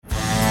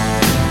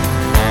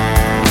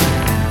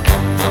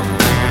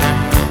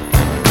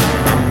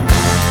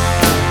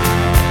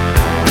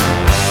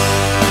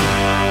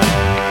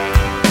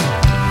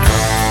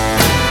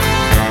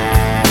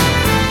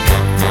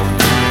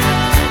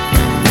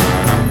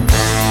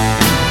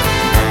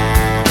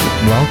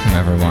welcome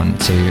everyone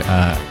to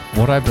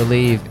what I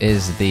believe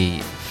is the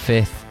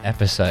 5th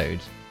episode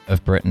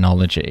of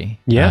Britainology.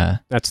 Yeah,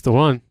 that's the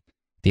one.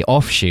 The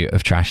offshoot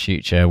of Trash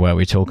Future, where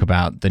we talk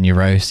about the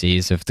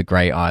neuroses of the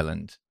great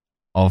island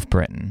of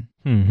Britain.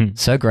 Mm-hmm.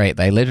 So great,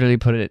 they literally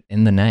put it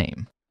in the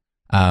name.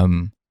 I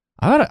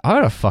had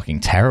a fucking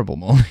terrible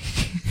morning.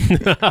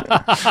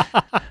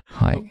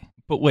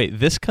 But wait,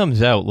 this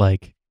comes out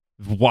like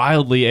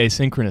wildly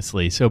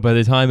asynchronously. So by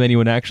the time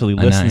anyone actually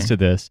listens to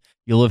this,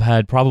 you'll have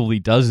had probably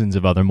dozens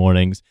of other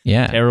mornings.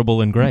 Yeah.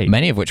 Terrible and great.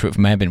 Many of which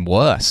may have been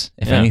worse,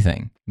 if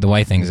anything, the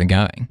way things are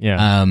going.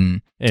 Yeah.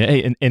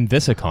 In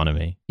this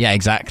economy. Yeah,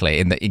 exactly.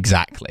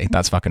 Exactly.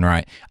 That's fucking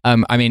right.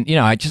 I mean,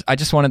 I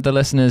just wanted the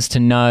listeners to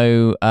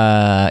know,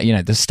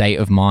 the state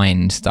of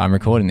mind that I'm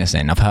recording this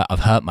in. I've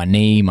hurt my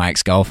knee. My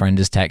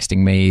ex-girlfriend is texting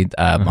me.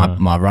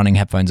 My running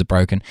headphones are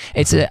broken.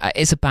 It's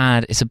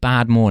a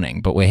bad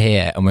morning, but we're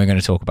here and we're going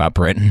to talk about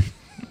Britain.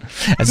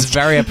 It's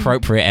very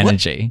appropriate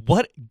energy.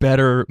 What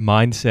better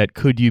mindset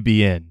could you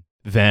be in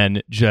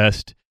than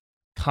just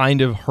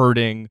kind of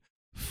hurting,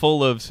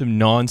 full of some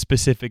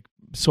non-specific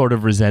sort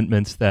of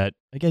resentments that,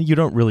 again, you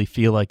don't really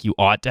feel like you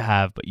ought to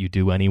have, but you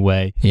do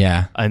anyway.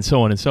 Yeah. And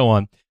so on and so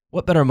on.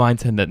 What better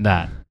mindset than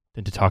that,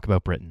 than to talk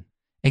about Britain?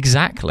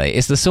 Exactly.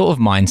 It's the sort of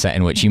mindset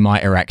in which you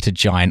might erect a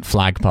giant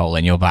flagpole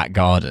in your back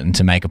garden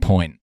to make a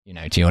point,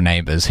 to your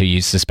neighbors who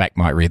you suspect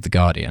might read The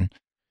Guardian.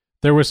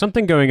 There was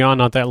something going on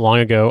not that long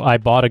ago. I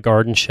bought a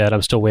garden shed.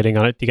 I'm still waiting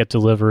on it to get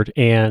delivered.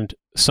 And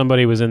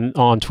somebody was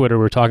on Twitter.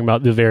 We were talking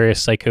about the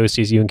various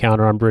psychoses you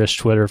encounter on British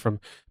Twitter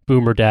from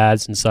boomer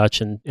dads and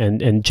such and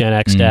Gen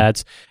X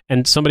dads.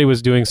 And somebody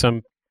was doing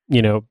some,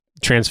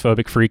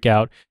 transphobic freak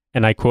out.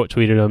 And I quote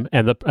tweeted him.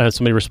 And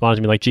somebody responded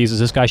to me like, Jesus,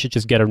 this guy should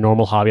just get a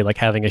normal hobby like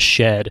having a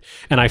shed.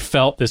 And I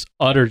felt this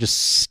utter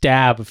just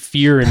stab of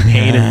fear and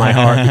pain in my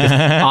heart because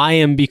I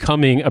am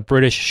becoming a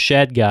British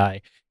shed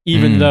guy,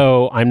 even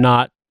though I'm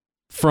not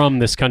from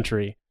this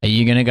country. Are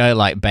you going to go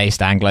like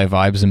based Anglo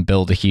vibes and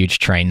build a huge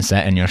train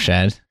set in your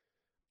shed?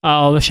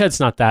 Oh, the shed's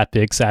not that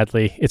big,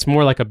 sadly. It's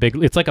more like a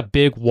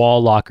big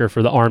wall locker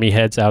for the army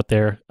heads out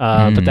there.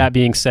 But that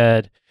being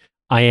said,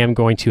 I am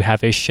going to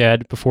have a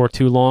shed before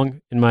too long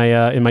in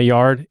my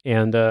yard,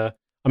 and I'm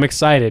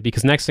excited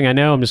because next thing I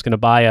know, I'm just going to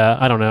buy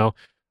a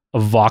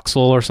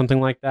Vauxhall or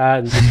something like that,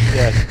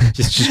 and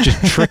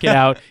just trick it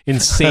out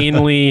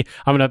insanely.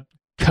 I'm going to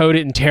code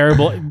it in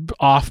terrible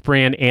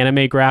off-brand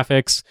anime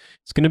graphics.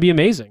 It's going to be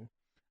amazing.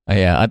 Oh,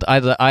 yeah,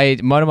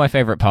 one of my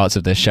favorite parts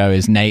of this show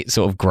is Nate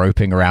sort of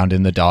groping around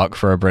in the dark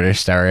for a British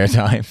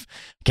stereotype.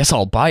 Guess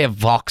I'll buy a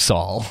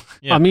Vauxhall.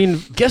 Yeah.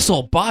 Guess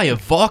I'll buy a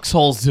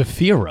Vauxhall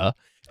Zafira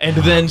and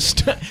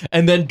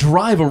then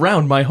drive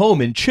around my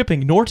home in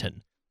Chipping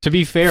Norton. To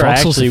be fair,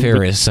 Vauxhall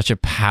Zafira is such a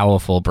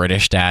powerful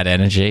British dad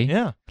energy.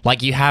 Yeah.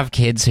 Like, you have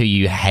kids who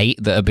you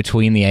hate that are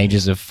between the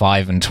ages of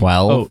 5 and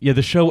 12. Oh, yeah,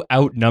 the show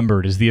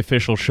Outnumbered is the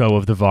official show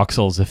of the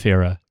Vauxhall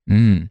Zafira.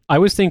 I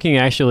was thinking,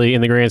 actually,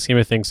 in the grand scheme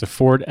of things, the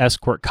Ford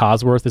Escort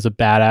Cosworth is a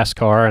badass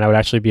car, and I would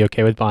actually be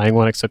okay with buying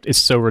one, except it's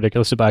so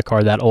ridiculous to buy a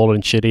car that old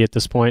and shitty at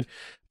this point.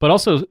 But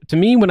also, to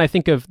me, when I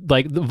think of,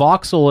 like, the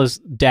Vauxhall is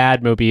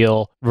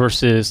Dadmobile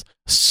versus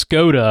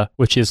Skoda,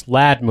 which is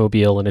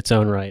Ladmobile in its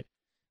own right.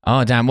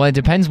 Oh, damn. Well, it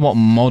depends what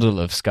model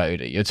of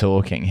Skoda you're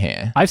talking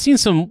here. I've seen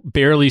some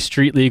barely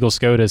street legal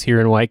Skodas here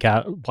in White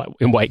Castle.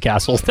 In White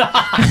Castle with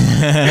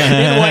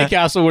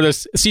a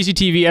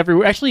CCTV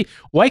everywhere. Actually,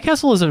 White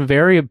Castle is a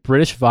very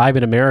British vibe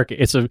in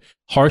America. It's a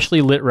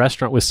harshly lit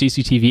restaurant with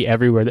CCTV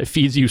everywhere that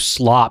feeds you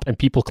slop, and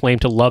people claim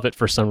to love it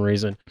for some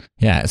reason.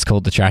 Yeah, it's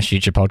called the Trash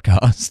Future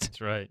Podcast. That's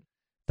right.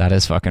 That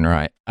is fucking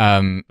right.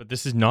 But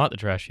this is not the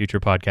Trash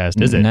Future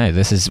Podcast, is it? No,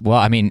 this is... Well,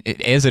 I mean,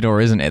 is it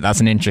or isn't it? That's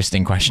an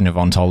interesting question of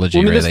ontology,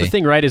 really. That's the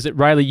thing, right? Is that,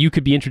 Riley, you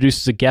could be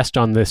introduced as a guest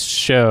on this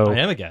show. I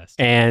am a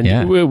guest. And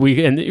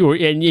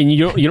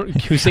you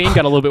don't, Hussein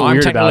got a little bit weird about it.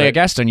 I'm technically a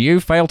guest and you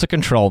fail to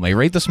control me.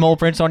 Read the small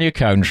print on your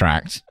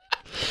contract.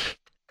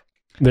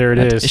 There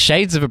it is.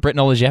 Shades of a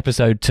Britainology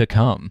episode to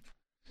come.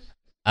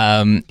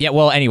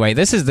 Well, anyway,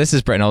 this is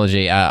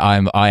Britainology.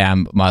 I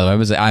am, by the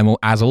way, I'm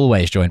as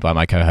always joined by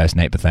my co-host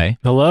Nate Bethay.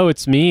 Hello,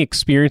 it's me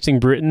experiencing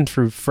Britain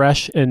through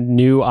fresh and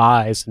new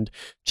eyes, and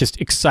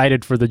just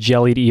excited for the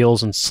jellied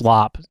eels and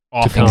slop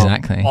to come.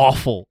 Exactly.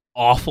 Awful.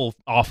 I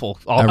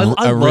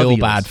love real eels.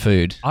 bad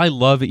food. I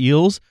love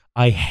eels.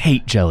 I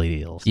hate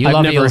jellied eels. You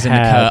love eels in the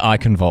Kurt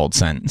Eichenwald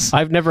sense.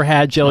 I've never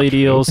had jellied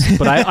eels,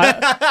 but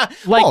I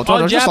like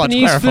on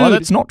Japanese food.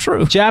 That's not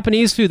true.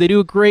 Japanese food, they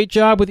do a great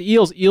job with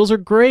eels. Eels are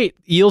great.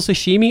 Eel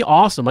sashimi,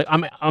 awesome. Like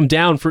I'm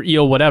down for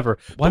eel, whatever.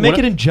 Why make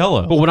it in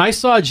Jello? But when I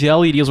saw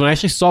jellied eels, when I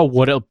actually saw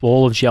what a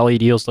bowl of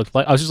jellied eels looked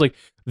like, I was just like,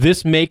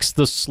 this makes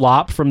the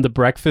slop from the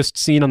breakfast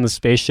scene on the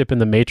spaceship in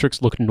The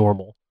Matrix look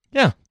normal.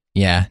 Yeah.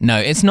 Yeah, no,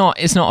 it's not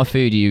a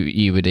food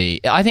you would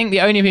eat. I think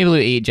the only people who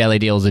eat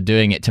jellied eels are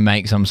doing it to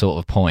make some sort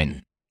of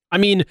point. I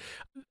mean,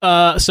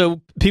 so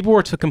people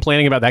were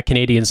complaining about that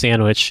Canadian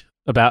sandwich,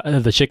 about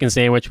the chicken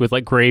sandwich with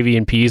like gravy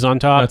and peas on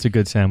top. That's a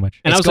good sandwich.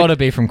 And it's got to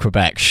be from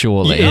Quebec,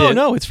 surely.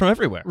 No, it's from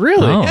everywhere.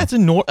 Really? Yeah, it's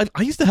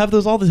I used to have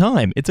those all the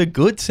time. It's a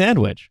good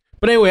sandwich.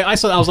 But anyway, I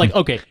was like,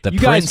 okay, The you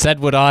Prince guys,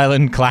 Edward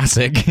Island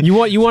classic. you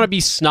want to be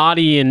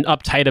snotty and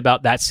uptight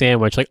about that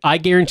sandwich. Like, I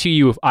guarantee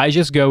you, if I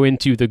just go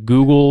into the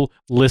Google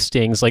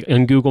listings, like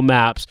in Google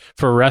Maps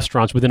for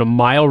restaurants within a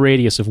mile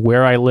radius of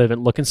where I live,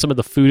 and look at some of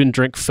the food and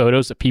drink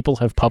photos that people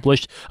have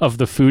published of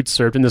the food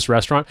served in this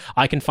restaurant,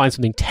 I can find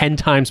something 10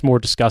 times more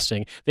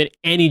disgusting than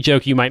any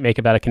joke you might make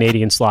about a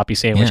Canadian sloppy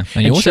sandwich. Yeah.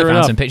 And you also sure found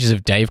enough, some pictures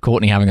of Dave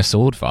Courtney having a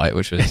sword fight,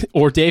 which was...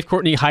 or Dave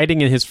Courtney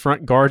hiding in his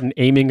front garden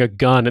aiming a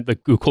gun at the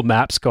Google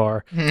Maps car,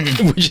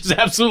 which is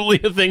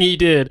absolutely a thing he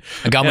did.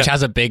 A gun which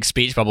has a big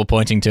speech bubble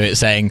pointing to it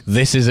saying,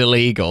 "This is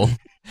illegal.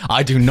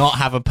 I do not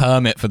have a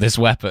permit for this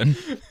weapon."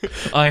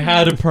 I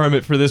had a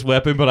permit for this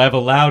weapon, but I've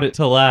allowed it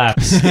to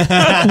lapse.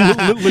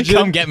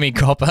 Come get me,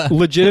 copper.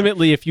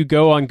 Legitimately, if you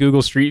go on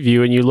Google Street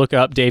View and you look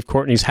up Dave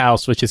Courtney's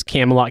house, which is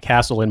Camelot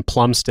Castle in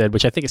Plumstead,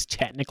 which I think is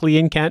technically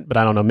in Kent, but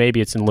I don't know, maybe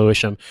it's in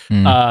Lewisham.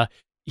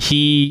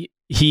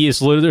 He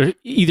is literally,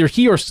 either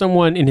he or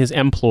someone in his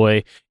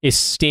employ is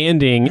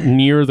standing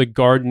near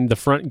the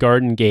front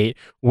garden gate,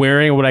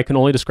 wearing what I can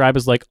only describe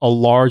as like a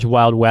large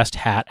Wild West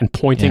hat and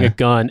pointing a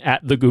gun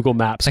at the Google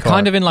Maps They're car.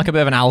 kind of in like a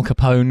bit of an Al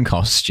Capone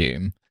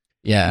costume.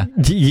 Yeah.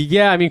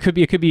 Yeah, I mean,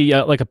 it could be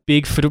like a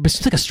big fedora, but it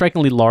seems like a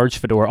strikingly large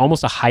fedora,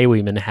 almost a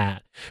highwayman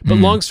hat. But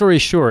long story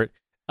short,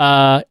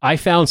 I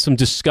found some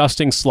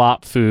disgusting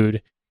slop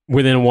food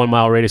within a 1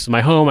 mile radius of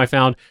my home. I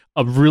found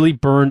a really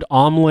burned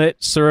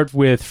omelet served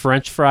with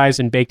French fries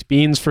and baked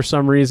beans for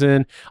some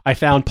reason. I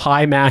found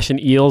pie, mash, and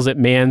eels at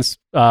Man's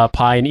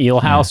Pie and Eel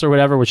House or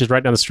whatever, which is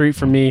right down the street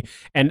from me.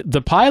 And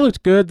the pie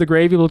looked good. The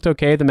gravy looked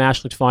okay. The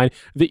mash looked fine.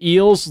 The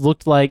eels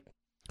looked like...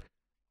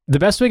 The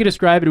best way to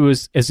describe it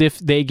was as if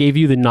they gave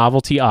you the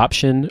novelty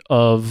option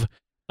of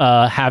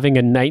having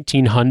a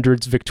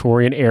 1900s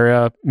Victorian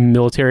era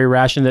military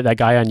ration that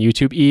guy on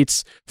YouTube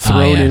eats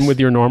thrown in with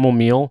your normal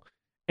meal.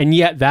 And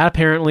yet that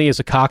apparently is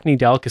a Cockney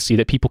delicacy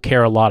that people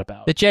care a lot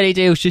about. The jelly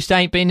deals just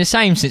ain't been the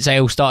same since they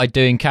all started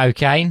doing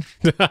cocaine.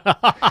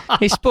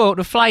 It spoilt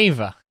the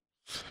flavour.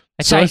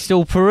 They taste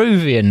all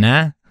Peruvian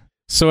now.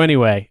 So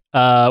anyway,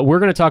 we're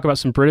going to talk about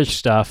some British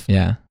stuff.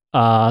 Yeah.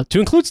 To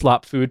include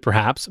slop food,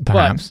 perhaps.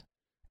 Perhaps.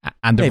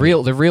 And the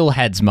real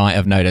heads might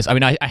have noticed. I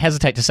mean, I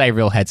hesitate to say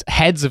real heads.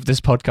 Heads of this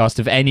podcast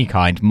of any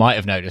kind might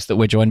have noticed that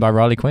we're joined by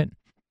Riley Quinn.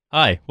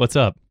 Hi, what's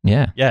up?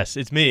 Yeah. Yes,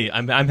 it's me.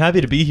 I'm happy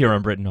to be here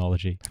on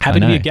Britainology. Happy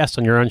to be a guest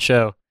on your own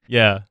show.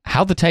 Yeah.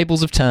 How the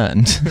tables have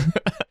turned.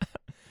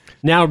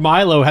 Now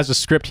Milo has a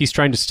script he's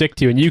trying to stick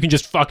to, and you can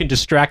just fucking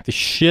distract the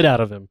shit out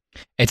of him.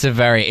 It's a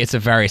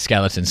very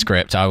skeleton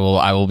script. I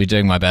will be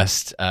doing my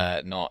best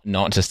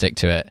not to stick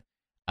to it.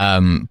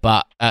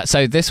 But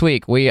so this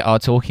week we are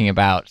talking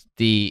about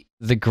the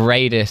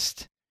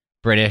greatest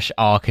British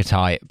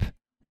archetype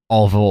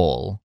of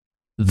all,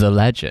 the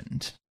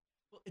legend.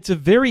 It's a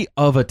very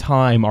of a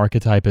time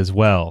archetype as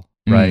well,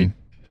 right?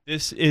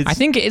 This is. I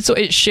think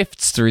it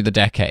shifts through the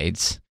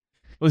decades.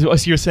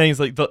 What you're saying is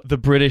like the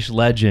British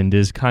legend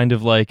is kind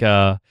of like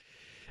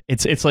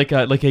it's like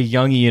a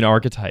Jungian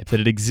archetype that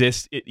it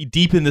exists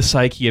deep in the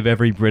psyche of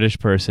every British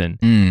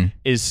person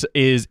is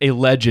a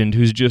legend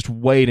who's just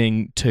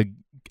waiting to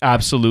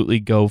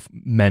absolutely go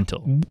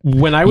mental.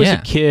 When I was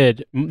a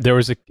kid, there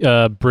was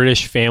a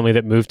British family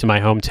that moved to my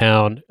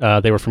hometown.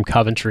 They were from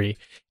Coventry.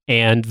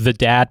 And the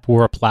dad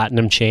wore a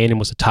platinum chain and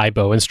was a Thai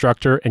bow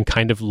instructor and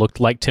kind of looked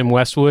like Tim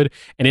Westwood.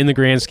 And in the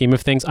grand scheme of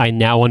things, I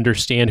now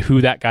understand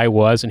who that guy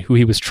was and who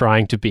he was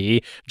trying to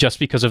be just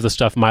because of the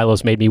stuff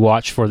Milo's made me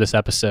watch for this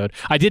episode.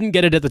 I didn't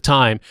get it at the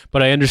time,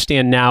 but I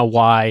understand now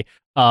why.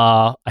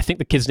 I think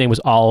the kid's name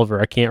was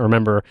Oliver. I can't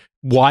remember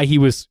why he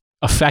was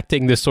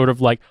affecting this sort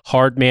of like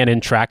hard man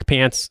in track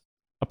pants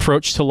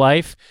approach to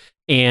life.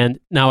 And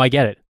now I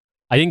get it.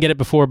 I didn't get it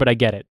before, but I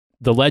get it.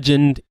 The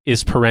legend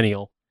is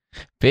perennial.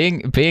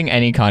 Being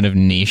any kind of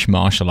niche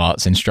martial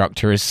arts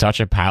instructor is such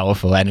a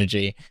powerful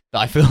energy that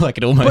I feel like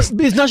it almost...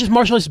 But it's not just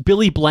martial arts,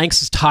 Billy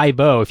Blanks' Thai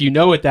bow. If you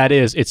know what that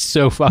is, it's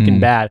so fucking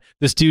bad.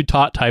 This dude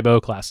taught Thai bow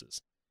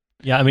classes.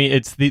 Yeah, I mean,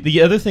 it's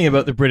the other thing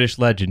about the British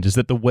legend is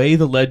that the way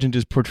the legend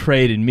is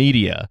portrayed in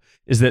media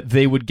is that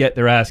they would get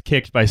their ass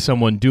kicked by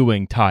someone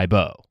doing Thai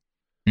bow.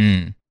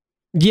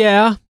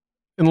 Yeah,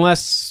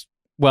 unless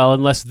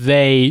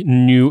they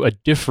knew a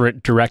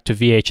different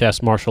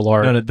direct-to-VHS martial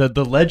art. No,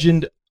 the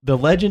legend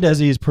as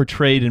he is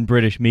portrayed in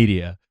British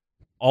media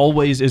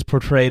always is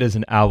portrayed as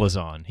an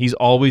Alazon. He's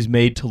always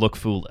made to look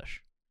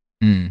foolish.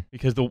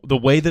 Because the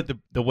way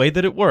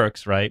that it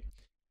works, right,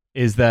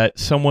 is that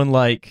someone,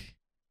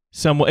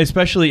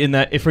 especially in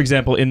that, if, for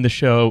example, in the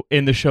show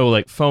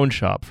like Phone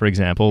Shop, for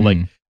example, like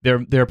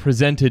they're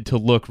presented to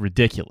look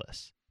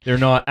ridiculous. They're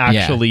not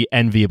actually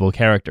enviable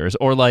characters,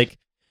 or like.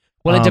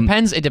 Well, it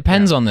depends. It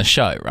depends on the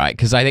show, right?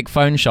 Because I think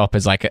Phone Shop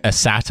is like a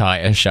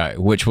satire show,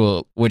 which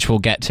we'll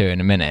get to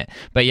in a minute.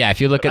 But yeah, if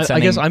you look at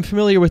something, I guess I'm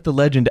familiar with the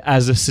legend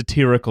as a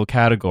satirical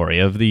category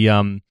of the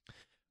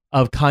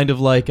of kind of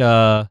like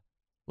a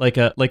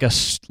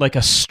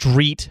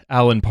street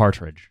Alan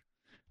Partridge.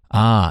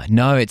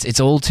 No, it's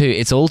all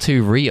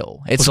too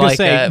real. It's like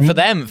for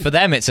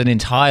them it's an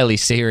entirely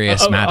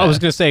serious matter. I was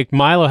going to say,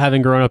 Milo,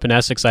 having grown up in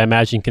Essex, I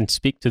imagine can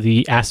speak to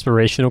the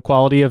aspirational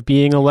quality of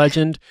being a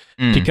legend,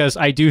 because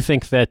I do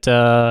think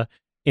that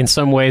in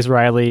some ways,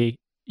 Riley,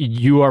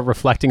 you are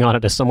reflecting on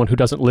it as someone who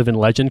doesn't live in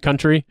legend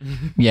country.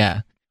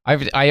 Yeah. I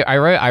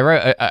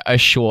wrote a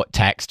short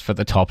text for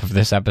the top of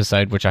this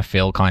episode, which I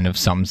feel kind of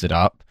sums it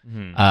up,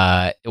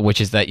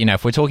 which is that,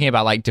 if we're talking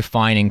about like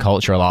defining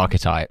cultural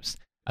archetypes,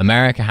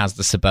 America has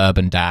the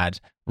suburban dad,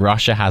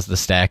 Russia has the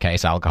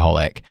staircase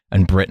alcoholic,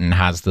 and Britain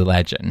has the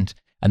legend.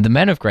 And the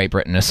men of Great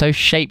Britain are so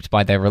shaped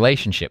by their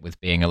relationship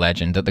with being a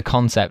legend that the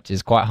concept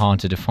is quite hard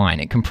to define.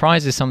 It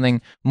comprises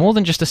something more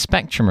than just a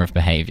spectrum of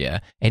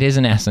behavior. It is,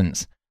 in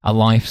essence, a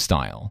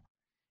lifestyle.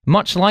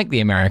 Much like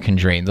the American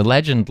dream, the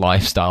legend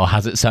lifestyle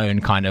has its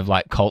own kind of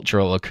like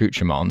cultural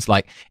accoutrements.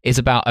 Like, it's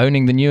about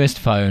owning the newest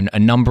phone, a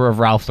number of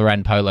Ralph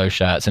Lauren polo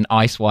shirts, an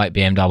ice white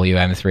BMW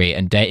M3,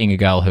 and dating a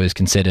girl who is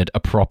considered a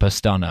proper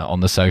stunner on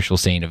the social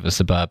scene of a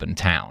suburban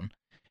town.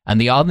 And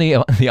the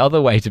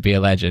other way to be a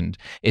legend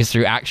is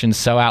through actions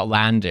so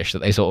outlandish that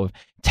they sort of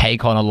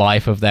take on a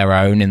life of their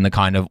own in the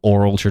kind of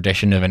oral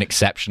tradition of an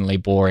exceptionally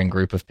boring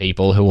group of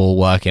people who all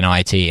work in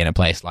IT in a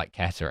place like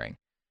Kettering.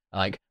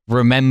 Like,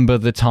 remember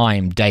the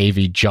time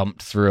Davey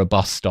jumped through a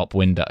bus stop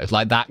window?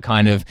 Like, that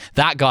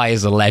guy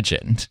is a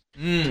legend.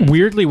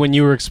 Weirdly, when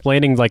you were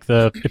explaining like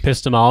the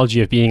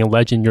epistemology of being a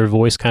legend, your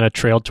voice kind of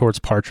trailed towards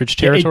Partridge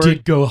territory. It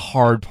did go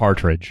hard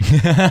Partridge.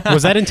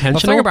 Was that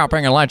intentional? The thing about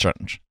being a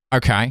legend,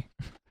 okay.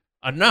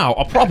 And now,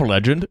 a proper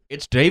legend,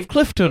 it's Dave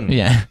Clifton.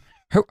 Yeah.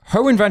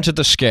 Who invented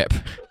the skip?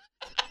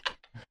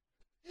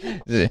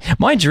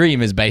 My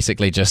dream is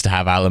basically just to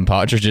have Alan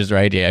Partridge's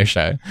radio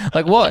show.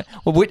 Like, what?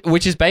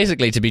 Which is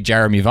basically to be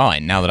Jeremy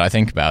Vine, now that I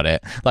think about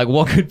it. Like,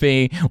 what could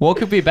be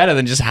better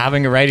than just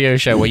having a radio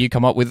show where you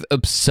come up with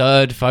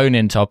absurd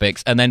phone-in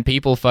topics and then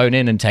people phone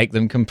in and take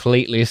them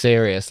completely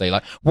seriously?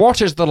 Like,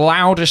 what is the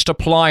loudest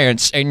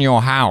appliance in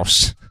your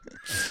house?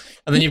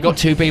 And then you've got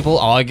two people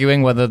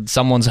arguing whether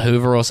someone's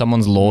Hoover or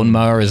someone's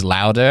lawnmower is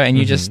louder, and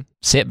you just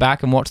sit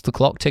back and watch the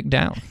clock tick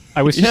down.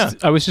 I was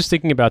just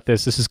thinking about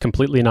this. This is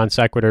completely non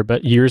sequitur,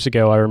 but years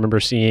ago I remember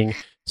seeing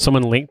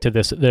someone linked to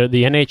this. The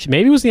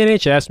maybe it was the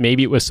NHS,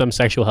 maybe it was some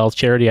sexual health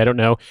charity, I don't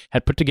know,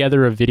 had put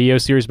together a video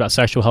series about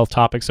sexual health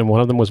topics, and one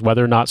of them was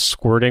whether or not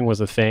squirting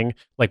was a thing,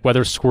 like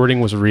whether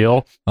squirting was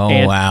real. Oh,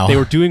 and wow. They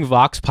were doing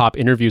Vox Pop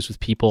interviews with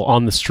people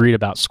on the street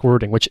about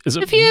squirting, which is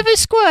Have you ever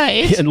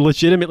squirted? and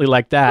legitimately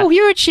like that. Oh,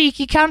 you're a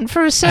cheeky cunt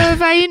for a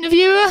survey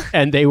interviewer.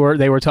 And they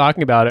were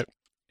talking about it.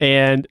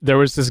 And there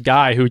was this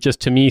guy who just,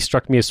 to me,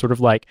 struck me as sort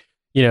of like,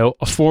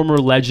 a former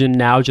legend,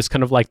 now just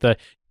kind of like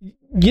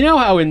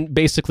how in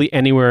basically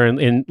anywhere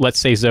in let's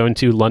say Zone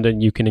 2 London,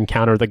 you can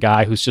encounter the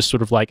guy who's just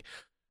sort of like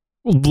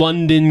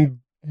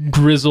London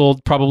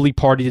grizzled, probably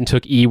partied and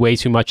took E way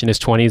too much in his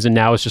 20s, and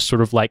now is just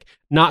sort of like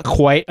not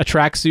quite a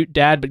tracksuit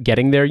dad, but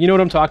getting there. You know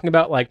what I'm talking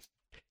about? Like,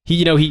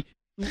 he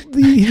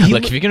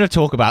Look, if you're going to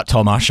talk about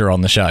Tom Usher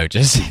on the show,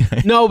 just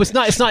no, it's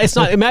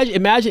not.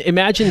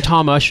 Imagine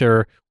Tom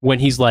Usher when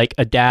he's like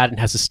a dad and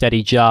has a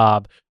steady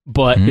job,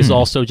 but is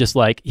also just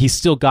like he's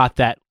still got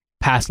that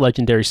past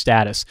legendary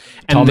status.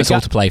 And Tom is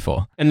all to play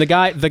for. And the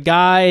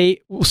guy,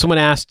 someone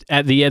asked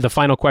at the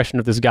final question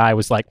of this guy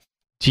was like,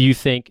 "Do you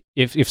think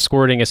if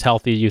squirting is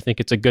healthy, do you think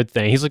it's a good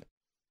thing?" He's like,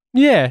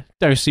 "Yeah,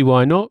 don't see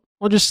why not.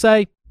 I'll just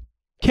say."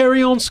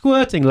 Carry on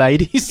squirting,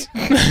 ladies.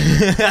 And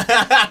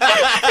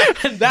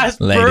that's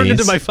burned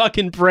into my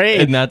fucking brain.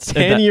 And that's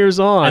 10 years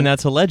on. And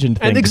that's a legend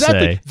thing and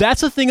exactly, to say.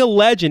 That's a thing a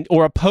legend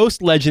or a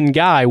post-legend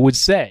guy would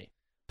say.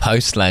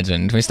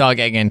 Post-legend. We start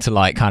getting into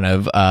like kind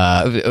of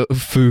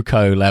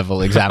Foucault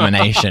level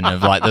examination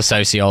of like the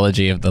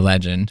sociology of the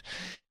legend.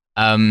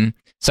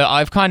 So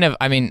I've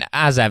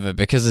as ever,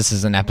 because this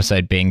is an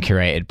episode being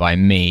curated by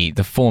me,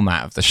 the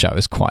format of the show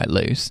is quite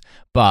loose.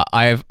 But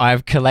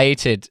I've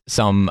collated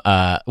some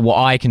what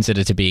I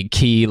consider to be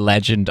key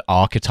legend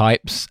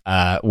archetypes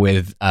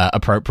with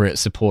appropriate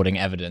supporting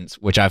evidence,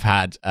 which I've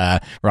had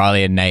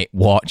Riley and Nate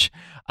watch.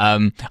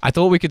 I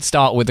thought we could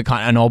start with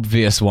an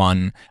obvious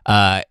one.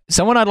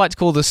 Someone I'd like to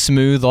call the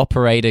smooth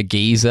operator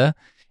geezer.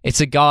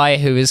 It's a guy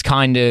who is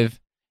kind of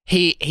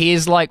He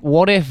is like,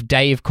 what if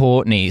Dave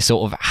Courtney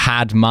sort of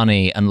had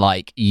money and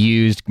like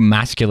used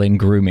masculine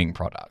grooming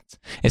products?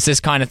 It's this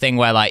kind of thing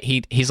where like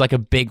he's like a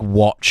big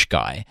watch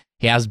guy.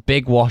 He has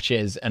big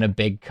watches and a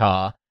big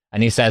car,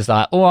 and he says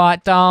like, "All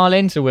right,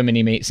 darling," to women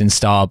he meets in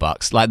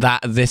Starbucks, like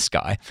that. This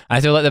guy,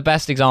 I feel like the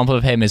best example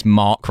of him is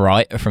Mark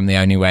Wright from The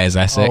Only Way Is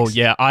Essex. Oh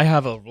yeah, I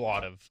have a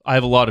lot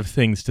of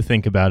things to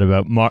think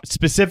about Mark,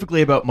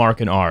 specifically about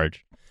Mark and Arj.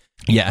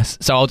 Yes,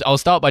 so I'll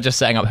start by just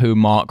setting up who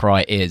Mark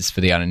Wright is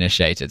for the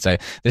uninitiated. So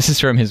this is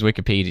from his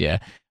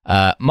Wikipedia.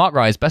 Mark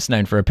Wright is best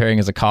known for appearing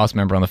as a cast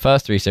member on the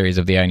first 3 series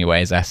of The Only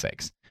Way Is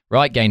Essex.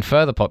 Wright gained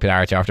further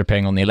popularity after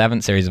appearing on the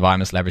 11th series of I'm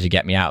a Celebrity,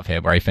 Get Me Out of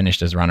Here, where he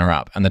finished as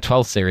runner-up, and the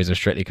 12th series of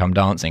Strictly Come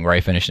Dancing, where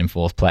he finished in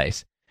 4th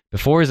place.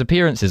 Before his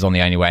appearances on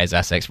The Only Way Is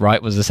Essex,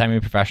 Wright was a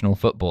semi-professional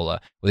footballer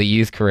with a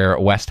youth career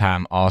at West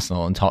Ham,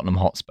 Arsenal, and Tottenham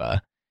Hotspur.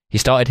 He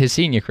started his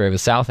senior career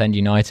with Southend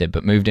United,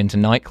 but moved into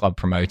nightclub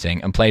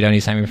promoting and played only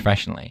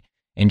semi-professionally.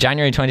 In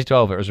January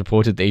 2012, it was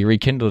reported that he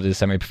rekindled his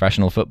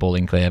semi-professional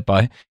footballing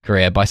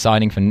career by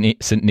signing for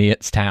St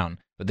Neots Town,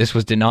 but this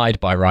was denied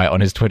by Wright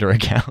on his Twitter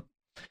account.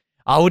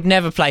 I would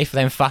never play for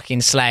them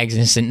fucking slags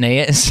in St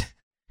Neots.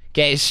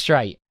 Get it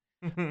straight.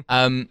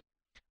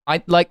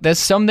 There's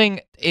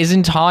something, his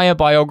entire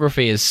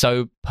biography is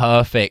so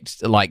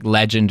perfect, like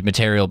legend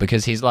material,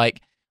 because he's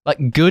like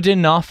good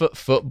enough at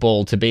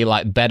football to be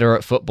like better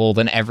at football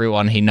than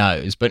everyone he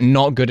knows, but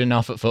not good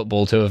enough at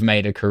football to have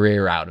made a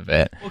career out of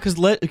it. Well,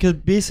 because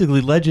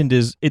basically legend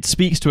it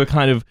speaks to a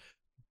kind of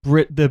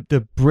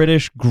the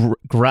British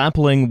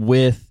grappling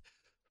with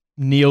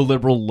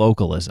neoliberal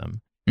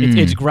localism.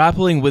 It's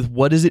grappling with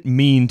what does it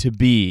mean to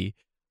be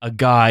a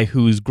guy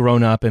who's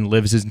grown up and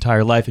lives his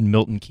entire life in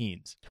Milton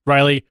Keynes.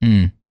 Riley,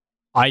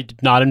 I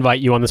did not invite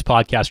you on this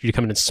podcast for you to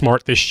come in and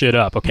smart this shit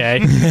up, okay?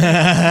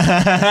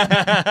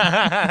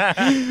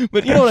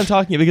 But you know what I'm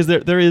talking about, because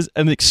there is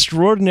an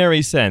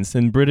extraordinary sense,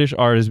 and British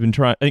art has been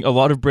trying, I think a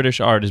lot of British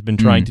art has been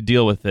trying to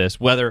deal with this,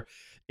 whether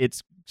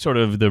it's sort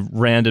of the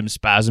random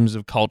spasms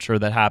of culture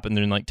that happened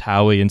in like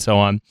Towie and so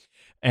on,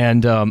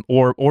 and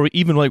or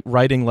even like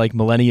writing like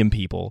Millennium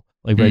People,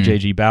 like by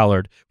J.G.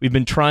 Ballard. We've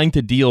been trying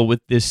to deal with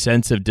this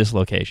sense of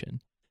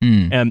dislocation.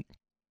 And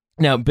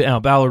now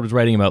Ballard was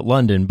writing about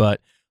London,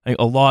 but I think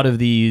a lot of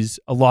these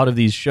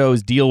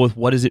shows deal with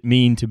what does it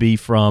mean to be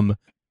from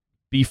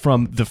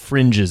the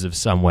fringes of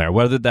somewhere,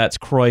 whether that's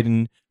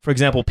Croydon, for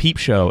example, Peep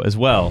Show as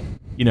well.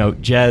 You know,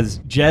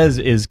 Jez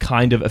is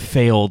kind of a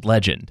failed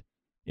legend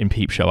in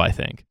Peep Show, I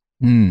think.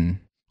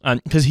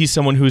 Because he's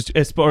someone who's,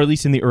 or at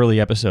least in the early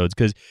episodes,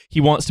 because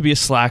he wants to be a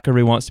slacker,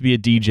 he wants to be a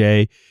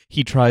DJ,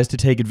 he tries to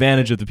take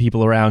advantage of the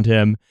people around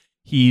him,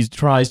 he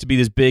tries to be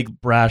this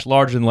big, brash,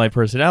 larger-than-life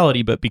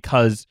personality, but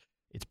because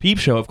it's Peep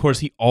Show, of course,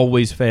 he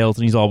always fails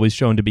and he's always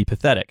shown to be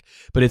pathetic.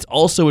 But it's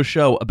also a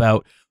show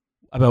about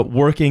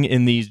working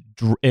in these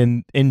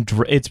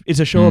it's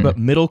a show about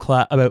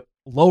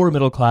lower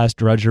middle class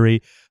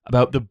drudgery,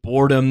 about the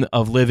boredom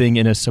of living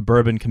in a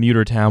suburban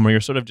commuter town where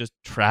you're sort of just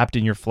trapped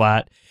in your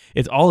flat.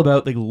 It's all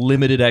about like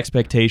limited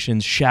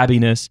expectations,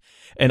 shabbiness,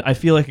 and I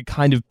feel like a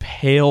kind of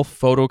pale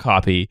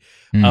photocopy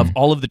of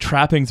all of the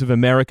trappings of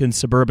American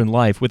suburban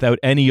life without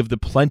any of the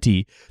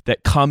plenty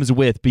that comes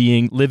with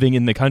living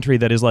in the country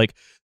that is like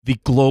the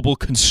global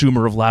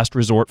consumer of last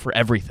resort for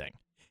everything.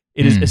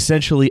 It is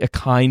essentially a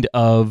kind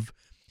of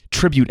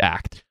tribute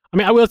act. I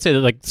mean, I will say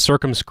that like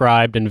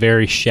circumscribed and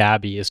very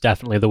shabby is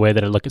definitely the way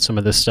that I look at some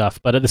of this stuff.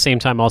 But at the same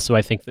time, also,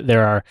 I think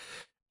that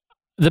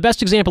the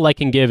best example I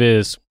can give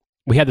is,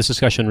 we had this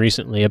discussion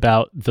recently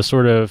about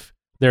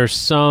there's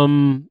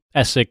some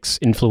Essex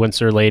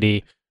influencer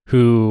lady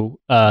who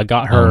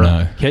got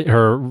her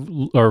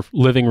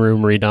living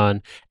room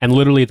redone, and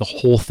literally the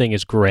whole thing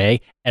is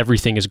gray.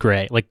 Everything is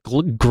gray, like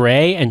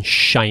gray and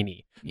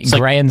shiny. It's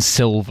gray and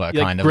silver,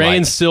 kind of gray like,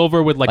 and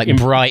silver with like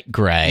bright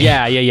gray.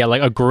 Yeah.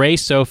 Like a gray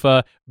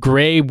sofa,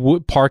 gray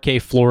parquet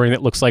flooring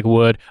that looks like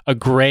wood, a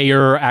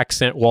grayer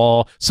accent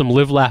wall, some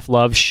live, laugh,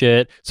 love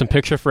shit, some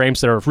picture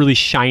frames that are really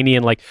shiny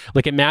and like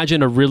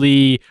imagine a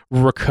really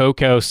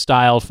Rococo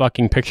style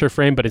fucking picture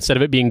frame, but instead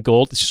of it being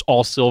gold, it's just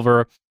all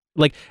silver.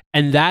 Like,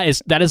 and that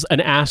is an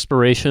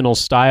aspirational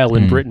style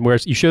in Britain,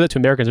 whereas you show that to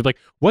Americans, they're like,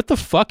 what the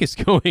fuck is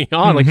going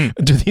on? Like,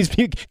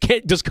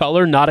 does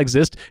color not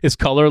exist? Is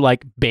color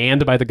like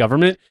banned by the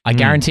government? I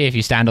guarantee if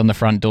you stand on the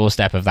front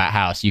doorstep of that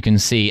house, you can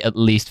see at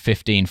least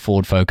 15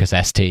 Ford Focus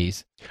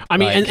STs. I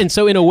mean, and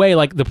so in a way,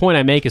 like the point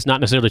I make is not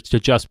necessarily to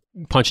just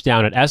punch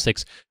down at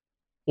Essex,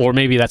 or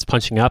maybe that's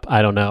punching up.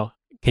 I don't know.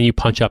 Can you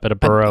punch up at a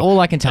borough? All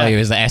I can tell you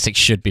is that Essex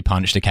should be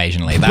punched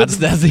occasionally. That's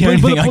the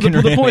only thing I can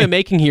really... The point I'm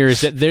making here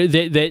is that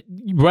that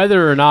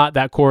whether or not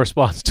that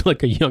corresponds to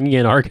like a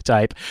Jungian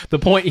archetype, the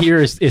point here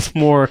is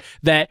more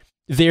that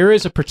there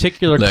is a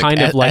particular kind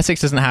of like...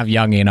 Essex doesn't have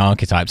Jungian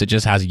archetypes. It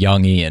just has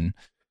young Ian.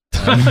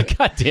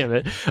 God damn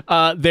it.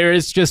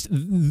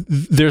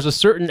 There's a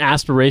certain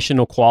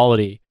aspirational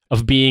quality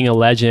of being a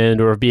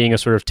legend or of being a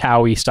sort of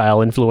Towie style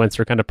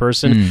influencer kind of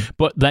person.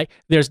 But like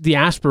there's the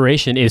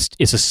aspiration is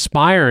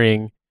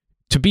aspiring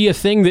to be a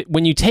thing that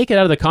when you take it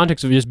out of the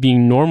context of just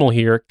being normal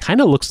here,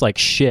 kind of looks like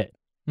shit.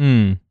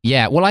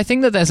 Yeah, well, I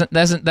think that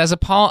there's a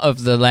part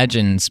of the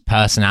legend's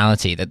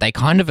personality that they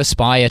kind of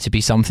aspire to be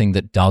something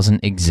that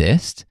doesn't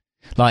exist.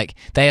 Like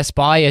they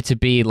aspire to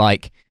be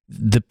like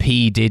the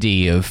P.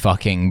 Diddy of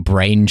fucking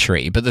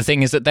Braintree, but the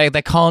thing is that there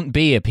can't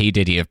be a P.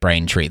 Diddy of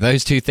Braintree.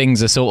 Those two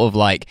things are sort of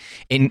like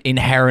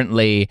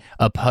inherently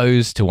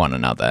opposed to one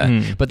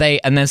another. But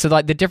so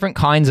like the different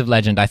kinds of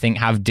legend, I think,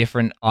 have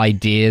different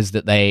ideas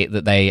that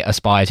they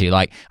aspire to.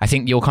 Like I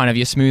think your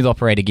smooth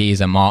operator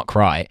geezer, Mark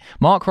Wright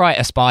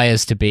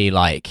aspires to be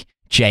like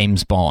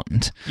James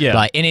Bond. Yeah.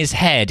 Like in his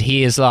head,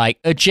 he is like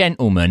a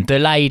gentleman. The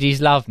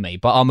ladies love me,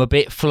 but I'm a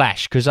bit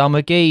flash because I'm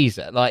a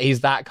geezer. Like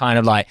he's that kind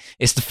of like,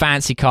 it's the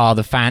fancy car,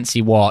 the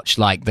fancy watch,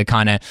 like the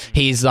kind of,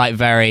 he's like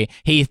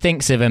he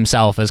thinks of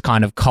himself as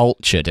kind of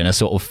cultured in a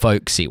sort of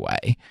folksy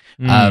way.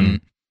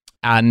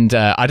 And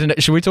I don't know.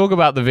 Should we talk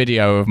about the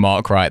video of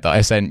Mark Wright that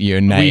I sent you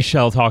and Nate? We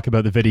shall talk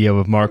about the video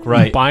of Mark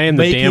Wright buying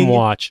the damn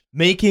watch,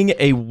 making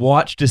a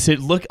watch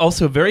decision. Look,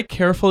 also very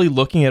carefully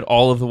looking at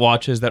all of the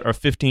watches that are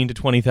 15 to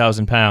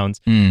 20,000 pounds,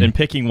 and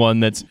picking one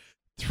that's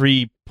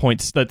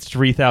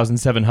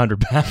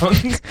 3,700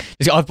 pounds.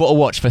 I've bought a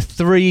watch for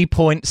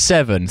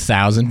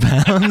 3,700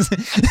 pounds.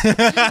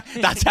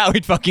 That's how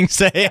he'd fucking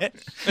say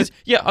it.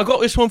 Yeah, I got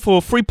this one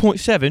for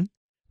 3.7.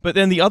 But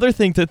then the other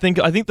thing to think,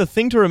 I think the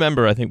thing to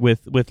remember, I think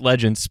with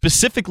Legends,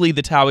 specifically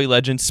the Towie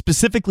Legends,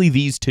 specifically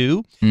these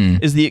two,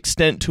 is the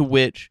extent to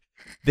which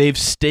they've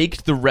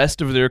staked the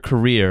rest of their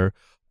career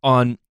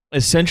on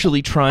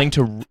essentially trying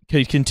to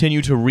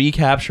continue to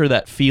recapture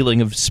that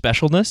feeling of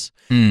specialness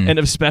and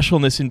of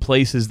specialness in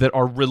places that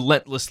are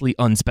relentlessly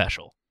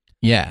unspecial.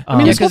 Yeah, I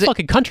mean, this whole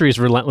fucking country is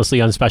relentlessly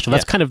unspecial.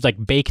 That's kind of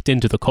like baked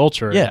into the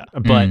culture. Yeah,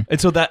 but and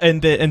so that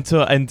and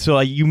so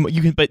you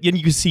can, but then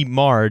you can see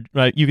Marge,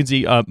 right? You can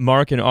see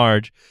Mark and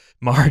Marge,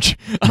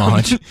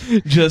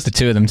 just the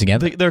two of them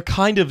together. They're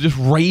kind of just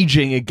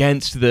raging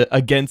against the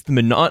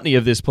monotony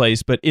of this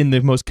place, but in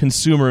the most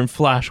consumer and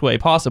flash way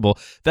possible.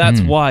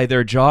 That's why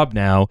their job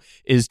now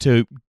is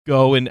to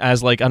go and,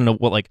 as like, I don't know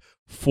what, like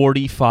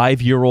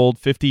 45-year-old,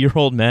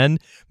 50-year-old men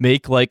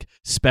make like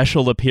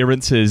special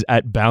appearances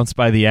at Bounce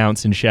by the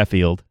Ounce in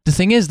Sheffield. The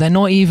thing is, they're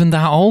not even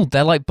that old.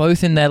 They're like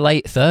both in their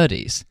late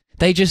 30s.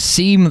 They just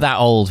seem that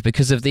old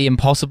because of the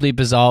impossibly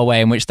bizarre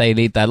way in which they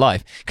lead their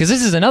life. Because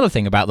this is another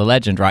thing about the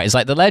Legend, right? It's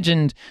like the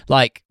Legend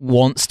like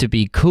wants to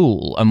be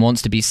cool and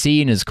wants to be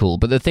seen as cool.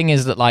 But the thing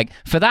is that like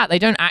for that, they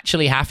don't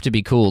actually have to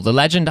be cool. The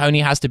Legend only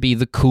has to be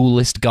the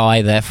coolest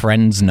guy their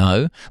friends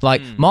know.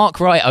 Like Mark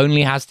Wright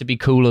only has to be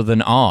cooler than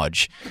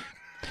Arj.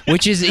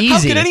 Which is easy.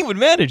 How can anyone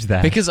manage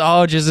that? Because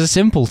Arj is a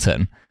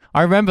simpleton.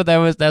 I remember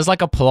there's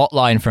like a plot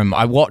line from,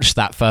 I watched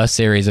that first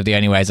series of The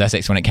Only Way is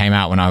Essex when it came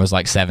out when I was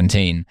like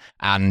 17.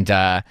 And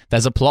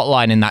there's a plot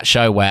line in that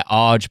show where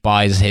Arj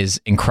buys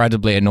his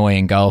incredibly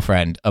annoying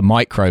girlfriend a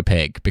micro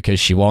pig because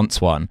she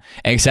wants one.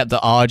 Except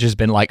that Arj has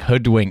been like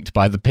hoodwinked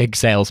by the pig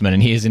salesman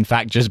and he has in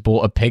fact just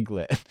bought a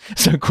piglet.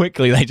 So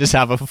quickly they just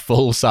have a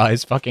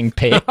full-size fucking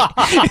pig in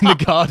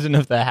the garden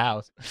of their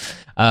house.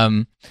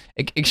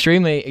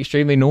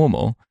 Extremely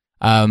normal.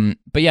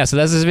 But yeah, so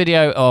there's this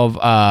video of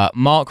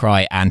Mark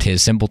Wright and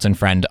his simpleton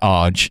friend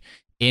Arj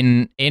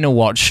in a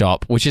watch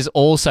shop, which is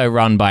also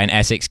run by an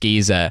Essex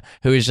Geezer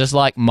who is just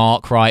like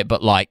Mark Wright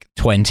but like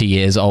 20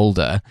 years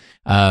older.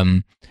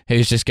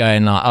 Who's just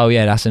going like, "Oh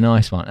yeah, that's a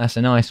nice one,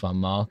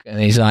 Mark." And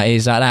he's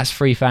like, "That's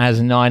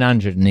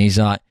 3,900." And he's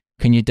like,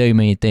 "Can you do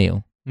me a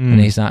deal?"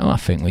 And he's like, "Well, I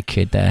think we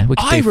could do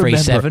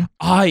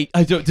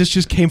 3,700." This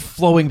just came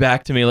flowing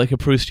back to me like a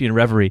Proustian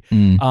reverie.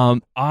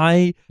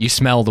 You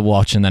smell the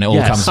watch and then it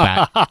all comes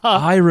back.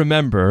 I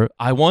remember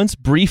I once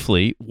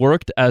briefly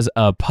worked as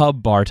a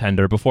pub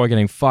bartender before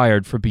getting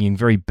fired for being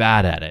very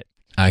bad at it.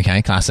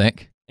 Okay,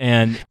 classic.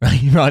 And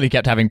you really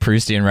kept having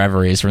Proustian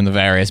reveries from the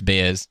various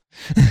beers.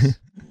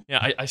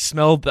 Yeah, I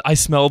smelled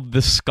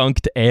the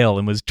skunked ale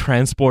and was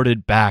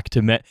transported back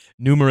to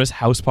numerous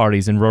house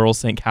parties in rural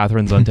St.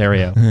 Catharines,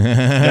 Ontario.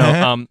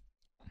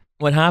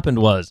 What happened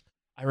was,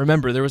 I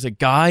remember there was a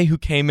guy who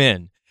came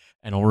in,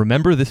 and I'll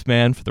remember this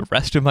man for the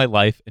rest of my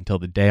life until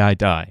the day I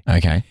die.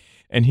 Okay.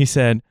 And he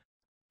said,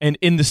 and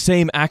in the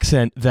same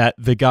accent that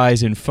the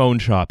guys in Phone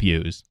Shop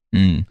use,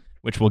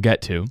 which we'll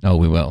get to. Oh,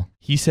 we will.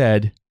 He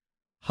said,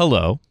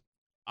 "Hello,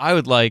 I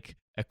would like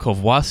a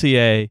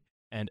Courvoisier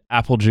and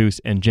apple juice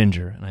and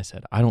ginger." And I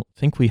said, "I don't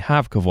think we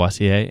have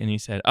Courvoisier." And he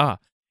said,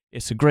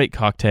 "It's a great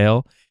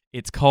cocktail.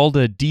 It's called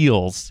a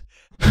Deals,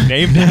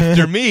 named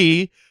after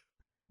me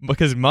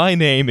because my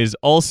name is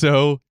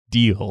also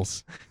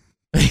Deals."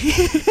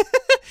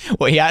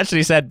 Well, he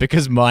actually said,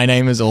 "Because my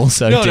name is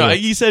also Deals." No,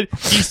 he said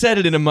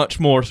it in a much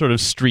more sort of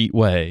street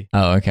way.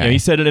 Oh, okay. You know, he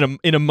said it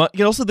in a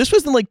also this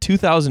was in like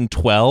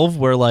 2012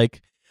 where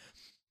like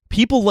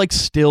people like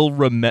still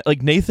remember,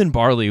 like Nathan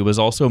Barley was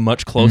also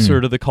much closer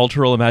to the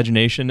cultural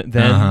imagination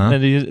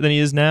than he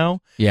is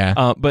now.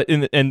 Yeah.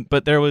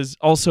 But there was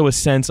also a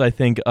sense, I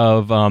think,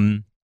 of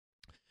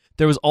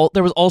there was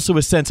also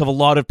a sense of a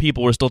lot of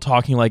people were still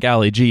talking like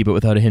Ali G, but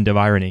without a hint of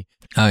irony.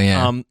 Oh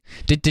yeah.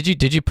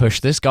 Did you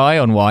push this guy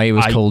on why he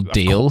was called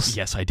Deals?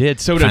 Yes, I did.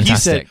 So he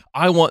said,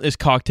 "I want this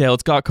cocktail.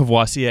 It's got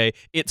Courvoisier.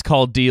 It's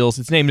called Deals.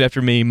 It's named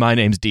after me. My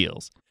name's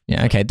Deals."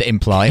 Yeah, okay,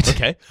 implied.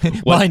 Okay.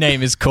 My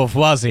name is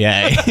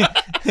Courvoisier.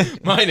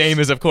 My name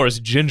is, of course,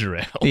 Ginger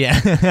Ale. Yeah.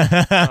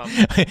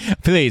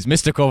 Please,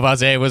 Mr.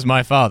 Courvoisier was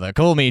my father.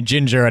 Call me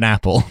Ginger and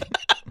Apple.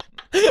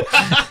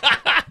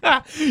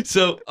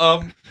 So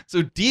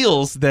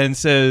Deals then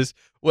says,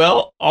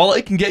 "Well, all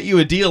I can get you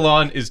a deal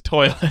on is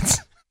toilets."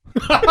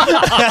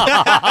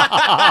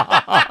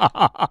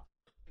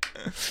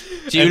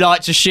 Do you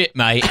like to shit,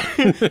 mate?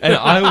 And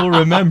I will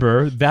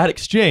remember that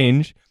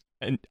exchange,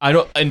 and I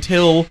don't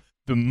until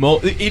the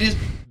it is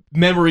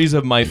memories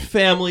of my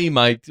family,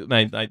 my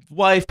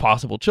wife,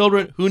 possible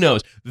children. Who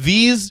knows?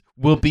 These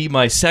will be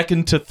my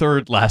second to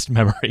third last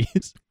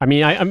memories. I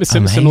mean, I'm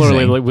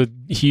similarly like,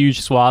 with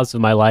huge swaths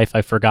of my life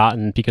I've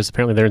forgotten because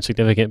apparently they're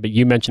insignificant. But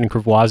you mentioning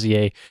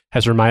Courvoisier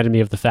has reminded me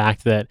of the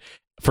fact that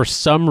for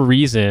some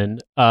reason,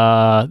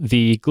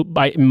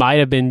 it might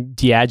have been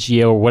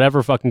Diageo or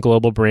whatever fucking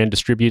global brand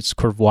distributes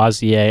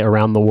Courvoisier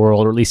around the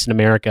world, or at least in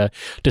America,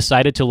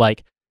 decided to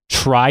like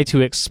try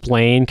to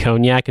explain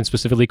cognac and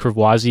specifically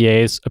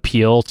Courvoisier's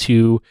appeal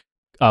to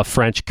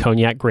French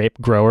cognac grape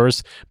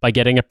growers by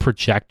getting a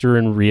projector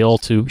and reel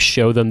to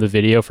show them the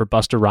video for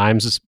Busta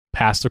Rhymes'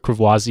 Pass the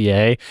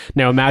Courvoisier.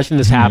 Now imagine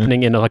this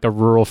happening in like a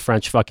rural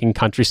French fucking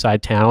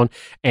countryside town,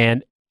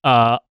 and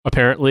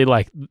apparently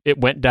like it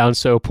went down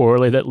so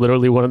poorly that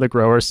literally one of the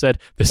growers said,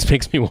 "This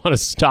makes me want to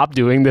stop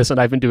doing this, and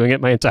I've been doing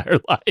it my entire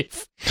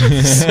life."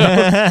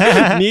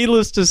 So,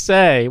 needless to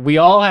say, we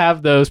all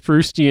have those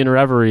Proustian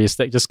reveries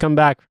that just come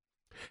back.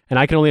 And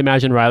I can only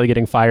imagine Riley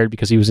getting fired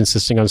because he was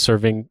insisting on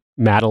serving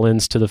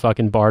Madeleines to the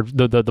fucking bar,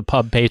 the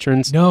pub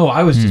patrons. No,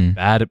 I was just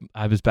bad.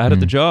 I was bad at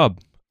the job.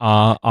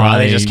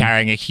 Riley just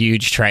carrying a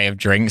huge tray of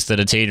drinks to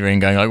the teetery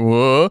and going like,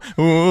 whoa,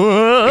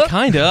 whoa.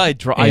 Kinda.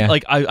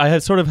 I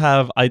had sort of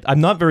have. I'm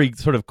not very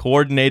sort of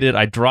coordinated.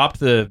 I dropped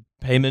the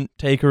payment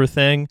taker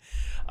thing.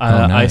 No.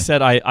 I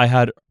said I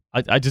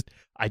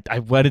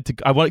wanted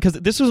because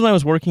this was when I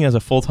was working as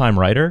a full-time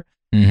writer,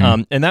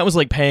 and that was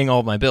like paying all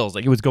of my bills.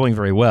 Like it was going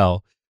very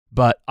well,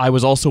 but I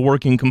was also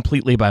working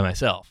completely by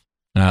myself.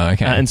 Oh,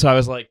 okay. And so I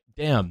was like,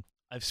 damn,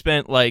 I've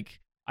spent like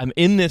I'm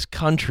in this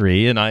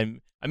country and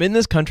I'm in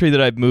this country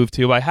that I've moved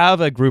to. I have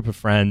a group of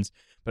friends,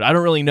 but I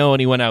don't really know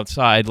anyone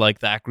outside like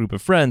that group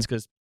of friends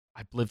because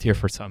I've lived here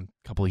for some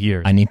couple of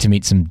years. I need to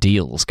meet some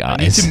deals, guys.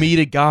 I need to meet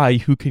a guy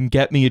who can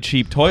get me a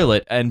cheap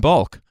toilet and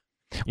bulk.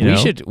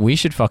 We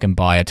should fucking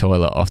buy a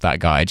toilet off that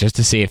guy just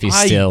to see if he's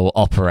still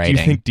operating.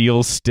 Do you think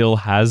Deals still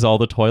has all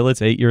the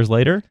toilets 8 years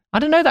later? I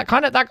don't know,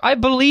 I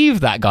believe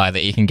that guy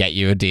that he can get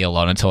you a deal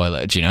on a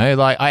toilet, you know?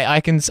 Like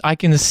I can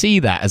see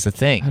that as a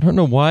thing. I don't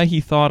know why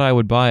he thought I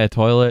would buy a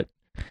toilet.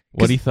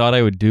 What he thought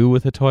I would do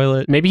with a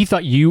toilet. Maybe he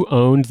thought you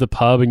owned the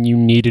pub and you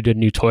needed a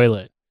new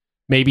toilet.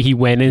 Maybe he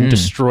went in,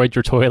 destroyed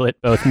your toilet,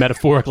 both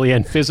metaphorically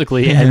and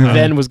physically, and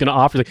then was going to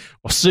offer, like,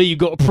 well, see, you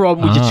got a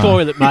problem with your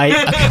toilet, mate.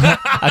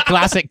 A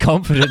classic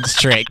confidence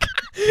trick.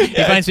 He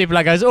finds people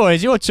like, goes, "Oh,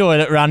 is your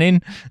toilet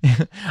running?"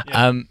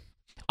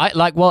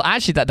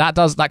 Actually,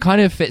 that kind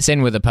of fits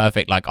in with the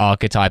perfect like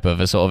archetype of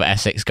a sort of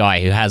Essex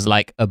guy who has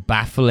like a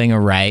baffling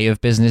array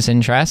of business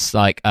interests.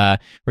 Like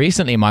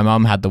recently, my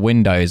mum had the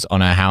windows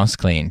on her house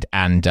cleaned,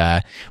 and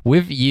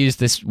we've used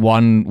this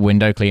one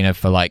window cleaner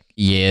for like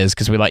years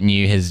because we like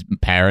knew his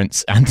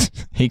parents, and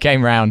he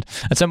came round,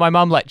 and so my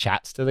mum like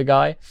chats to the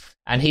guy.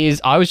 And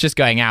I was just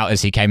going out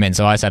as he came in,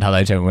 so I said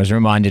hello to him and was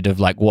reminded of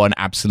like what an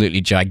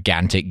absolutely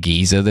gigantic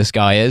geezer this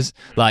guy is.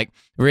 Like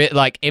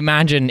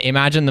imagine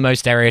the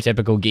most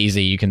stereotypical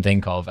geezer you can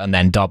think of and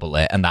then double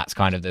it, and that's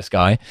kind of this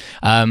guy.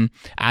 And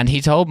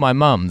he told my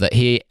mum that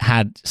he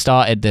had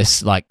started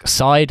this like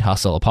side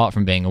hustle apart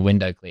from being a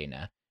window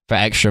cleaner for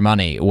extra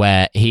money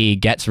where he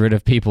gets rid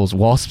of people's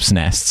wasps'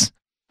 nests.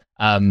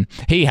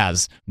 He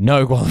has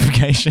no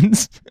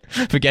qualifications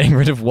for getting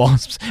rid of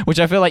wasps, which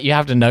I feel like you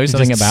have to know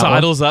something about.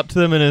 Sidles up to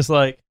them and is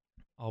like,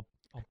 I'll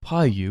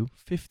pay you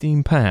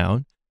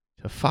 £15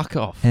 to fuck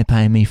off. They're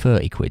paying me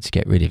 30 quid to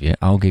get rid of you.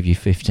 I'll give you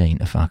 15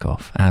 to fuck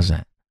off. How's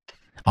that?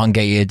 I can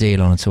get you a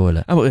deal on a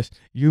toilet. How about this?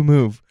 You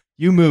move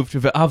to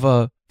the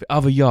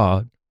other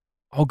yard.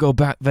 I'll go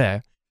back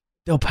there.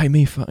 They'll pay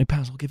me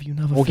 £30. I'll give you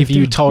another. I'll give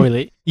you a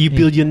toilet. You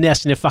build your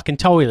nest in a fucking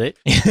toilet.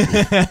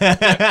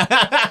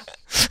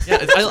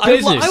 Yeah,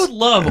 I would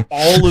love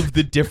all of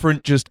the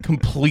different, just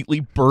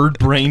completely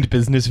bird-brained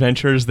business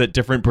ventures that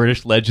different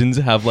British legends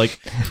have like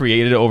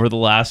created over the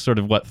last sort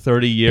of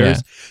 30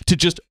 years to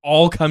just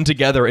all come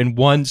together in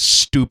one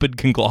stupid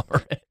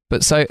conglomerate.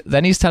 But so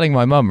then he's telling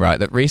my mum, right,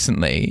 that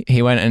recently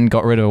he went and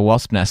got rid of a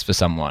wasp nest for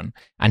someone,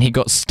 and he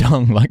got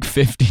stung like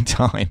 50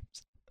 times.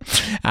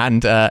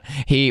 And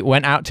he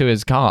went out to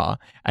his car,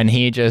 and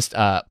he just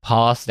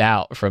passed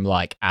out from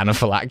like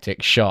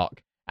anaphylactic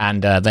shock.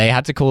 And they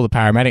had to call the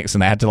paramedics,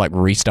 and they had to like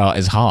restart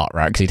his heart,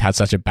 right? Because he'd had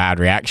such a bad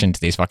reaction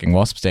to these fucking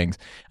wasp stings.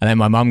 And then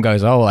my mum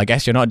goes, "Oh, well, I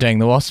guess you're not doing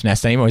the wasp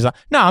nest anymore." He's like,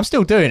 "No, I'm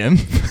still doing them."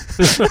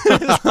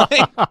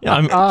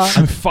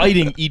 I'm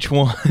fighting each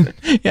one.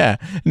 Yeah,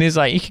 and he's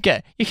like, "You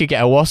could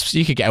get a wasp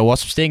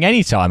sting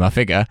anytime, I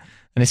figure."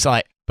 And it's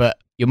like, but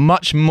you're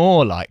much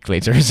more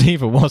likely to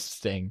receive a wasp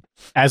sting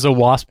as a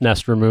wasp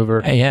nest remover.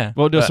 Hey, yeah,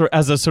 well, just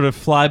as a sort of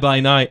fly by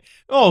night.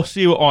 Oh,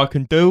 see what I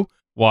can do.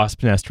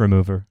 Wasp nest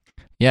remover.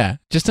 Yeah,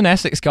 just an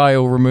Essex guy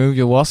will remove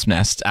your wasp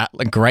nest at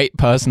a great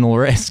personal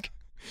risk.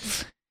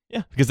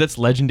 Yeah, because that's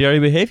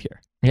legendary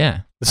behavior.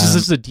 Yeah. This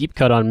is a deep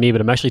cut on me,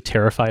 but I'm actually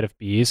terrified of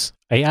bees.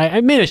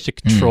 I managed to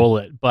control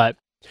it, but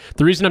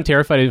the reason I'm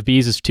terrified of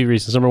bees is two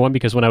reasons. Number one,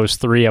 because when I was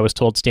 3, I was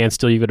told, stand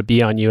still, you got a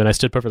bee on you, and I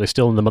stood perfectly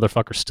still, and the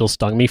motherfucker still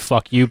stung me.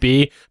 Fuck you,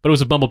 bee. But it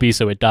was a bumblebee,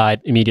 so it died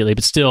immediately,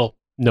 but still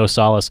no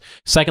solace.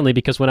 Secondly,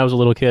 because when I was a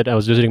little kid, I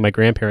was visiting my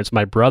grandparents.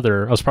 My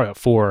brother, I was probably about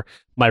 4,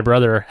 my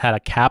brother had a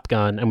cap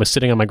gun and was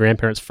sitting on my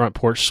grandparents' front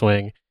porch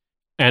swing.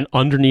 And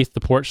underneath the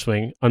porch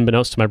swing,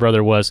 unbeknownst to my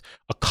brother, was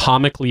a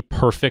comically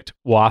perfect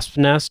wasp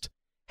nest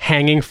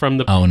hanging from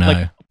the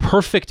like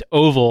perfect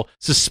oval,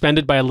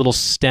 suspended by a little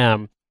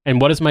stem.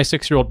 And what does my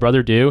 6-year-old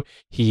brother do?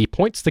 He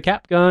points the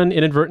cap gun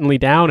inadvertently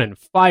down and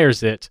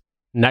fires it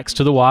next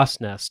to the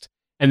wasp nest.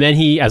 And then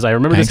he, as I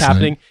remember this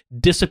happening,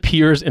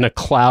 disappears in a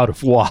cloud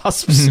of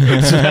wasps. So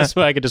that's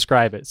how I could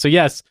describe it. So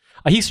yes,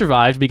 he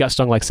survived, but he got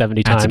stung like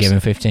 70 times. Had to give him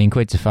 15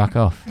 quid to fuck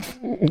off.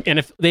 And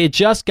if they had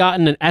just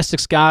gotten an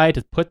Essex guy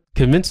to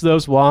convince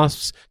those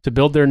wasps to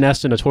build their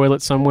nest in a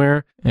toilet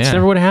somewhere, this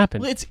never would have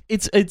happened. Well,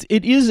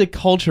 it is a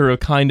culture of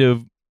kind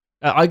of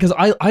because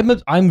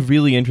I'm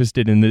really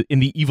interested in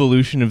the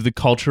evolution of the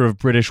culture of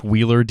British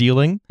wheeler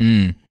dealing,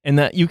 and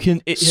that you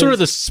can sort of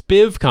the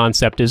spiv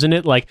concept, isn't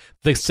it? Like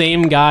the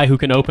same guy who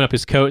can open up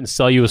his coat and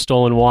sell you a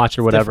stolen watch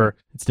or whatever.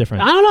 It's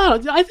different. I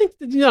don't know. I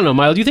don't know,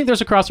 Miles. Do you think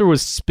there's a crossover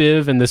with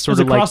spiv and this sort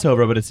of like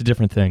crossover, but it's a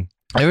different thing?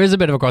 There is a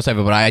bit of a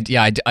crossover, but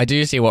I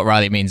do see what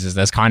Riley means. Is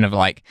there's kind of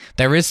like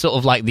there is sort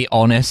of like the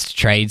honest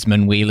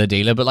tradesman wheeler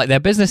dealer, but like their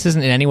business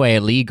isn't in any way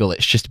illegal.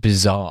 It's just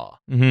bizarre.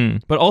 Mm-hmm.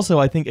 But also,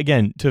 I think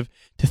again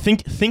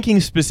thinking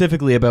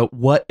specifically about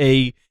what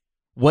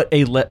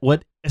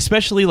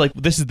especially like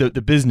this is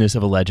the business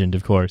of a legend,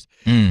 of course,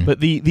 but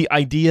the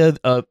idea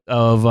of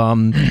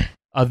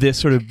this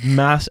sort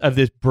of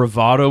this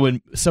bravado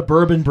and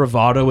suburban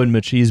bravado and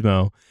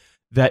machismo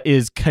that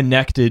is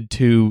connected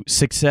to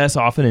success,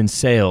 often in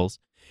sales,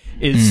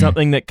 is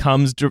something that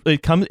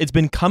it's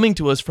been coming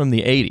to us from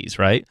the 80s,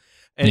 right?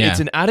 And it's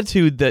an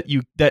attitude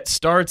that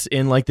starts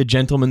in like the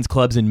gentlemen's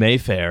clubs in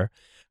Mayfair,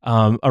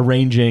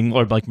 arranging,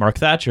 or like Mark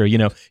Thatcher,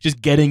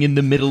 just getting in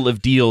the middle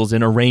of deals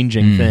and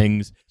arranging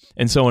things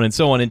and so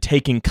on, and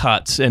taking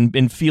cuts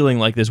and feeling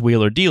like this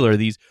wheeler dealer,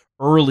 these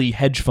early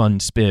hedge fund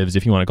spivs,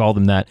 if you want to call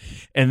them that,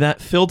 and that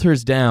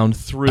filters down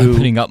through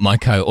opening up my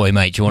coat. Oi,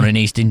 mate, do you want an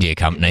East India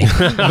Company?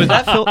 But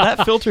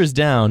that filters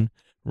down,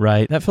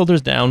 right? That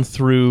filters down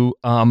through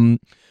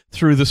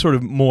the sort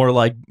of more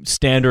like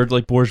standard,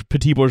 like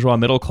petit bourgeois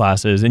middle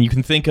classes, and you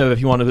can think of, if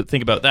you want to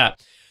think about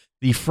that,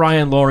 the Fry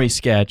and Laurie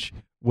sketch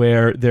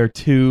where they're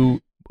two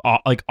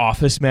like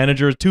office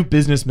managers, two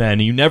businessmen,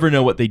 and you never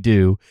know what they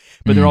do,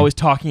 but they're always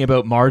talking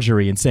about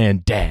Marjorie and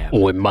saying, "Damn,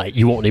 oi mate,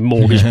 you want any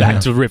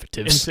mortgage-backed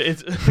derivatives?"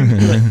 It's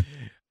like,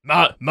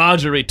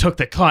 Marjorie took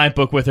the client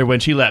book with her when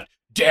she left.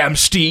 Damn,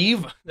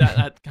 Steve,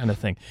 that kind of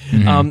thing.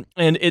 And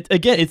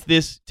it's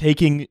this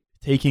taking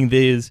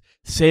these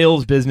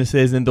sales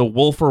businesses and the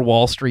Wolf of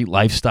Wall Street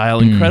lifestyle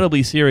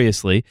incredibly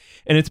seriously,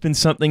 and it's been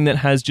something that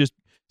has just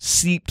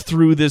seeped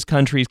through this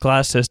country's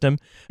class system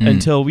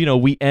until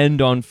we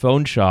end on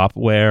Phone Shop,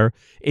 where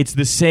it's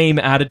the same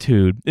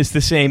attitude, it's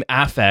the same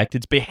affect,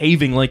 it's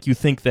behaving like you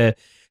think the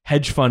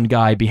hedge fund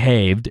guy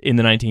behaved in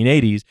the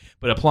 1980s,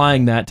 but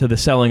applying that to the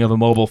selling of a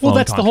mobile phone. Well,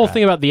 that's the whole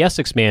thing about the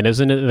Essex man,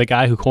 isn't it? The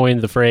guy who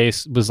coined the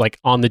phrase was like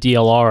on the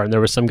DLR, and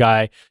there was some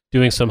guy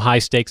doing some high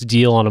stakes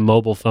deal on a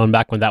mobile phone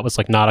back when that was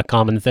like not a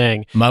common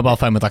thing. Mobile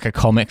phone with like a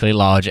comically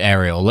large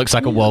aerial. Looks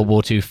like a World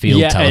War II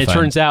field telephone. And it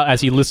turns out as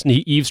he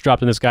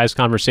eavesdropped in this guy's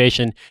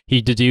conversation, he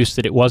deduced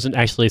that it wasn't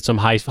actually some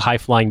high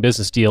flying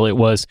business deal. It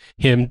was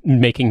him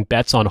making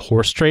bets on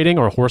horse trading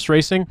or horse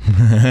racing.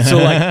 So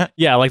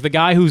like the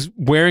guy who's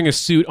wearing a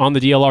suit on the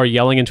DLR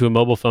yelling into a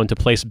mobile phone to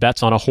place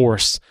bets on a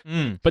horse.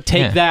 But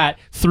take that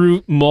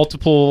through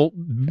multiple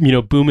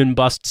boom and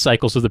bust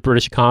cycles of the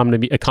British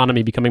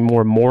economy becoming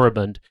more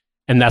moribund.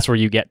 And that's where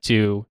you get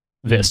to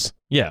this.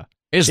 Yeah.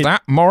 Is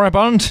that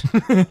moribund?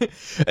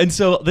 And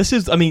so this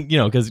is,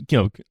 because,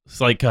 it's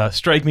like,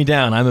 strike me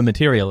down. I'm a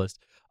materialist.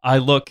 I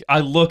look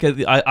at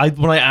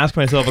when I ask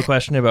myself a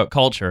question about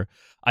culture,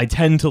 I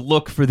tend to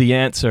look for the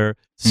answer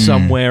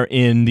somewhere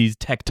in these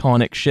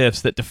tectonic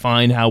shifts that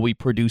define how we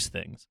produce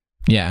things.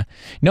 Yeah.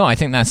 No, I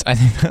think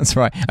that's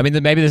right. I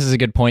mean, maybe this is a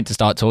good point to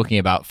start talking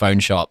about Phone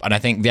Shop. And I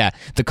think,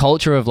 the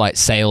culture of like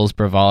sales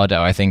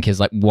bravado, I think, is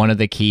like one of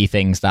the key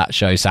things that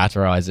show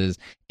satirizes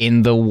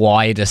in the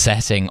wider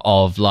setting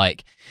of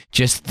like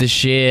just the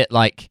sheer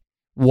like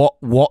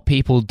what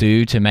people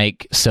do to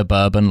make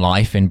suburban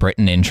life in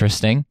Britain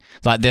interesting.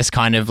 Like this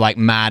kind of like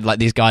mad, like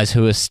these guys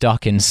who are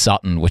stuck in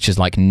Sutton, which is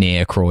like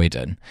near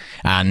Croydon,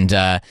 and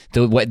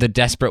the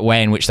desperate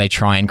way in which they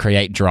try and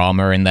create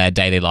drama in their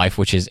daily life,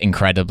 which is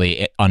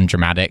incredibly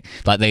undramatic.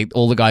 Like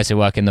all the guys who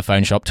work in the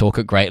phone shop talk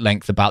at great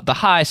length about the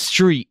high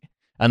street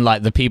and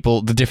like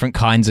the different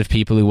kinds of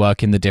people who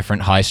work in the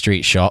different high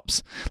street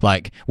shops,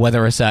 like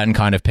whether a certain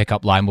kind of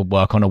pickup line would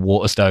work on a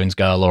Waterstones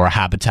girl or a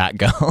Habitat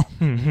girl.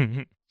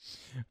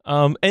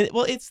 It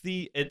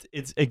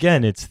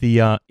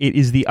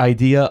is the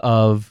idea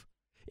of,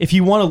 if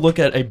you want to look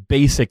at a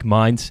basic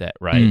mindset,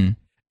 right?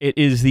 It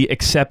is the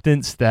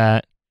acceptance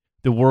that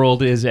the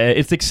world is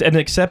an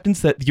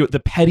acceptance that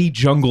the petty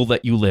jungle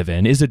that you live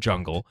in is a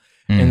jungle,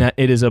 and that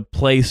it is a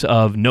place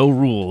of no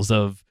rules,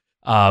 of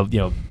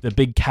the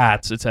big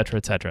cats, etc.,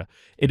 etc.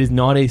 It is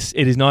not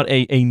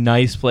a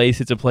nice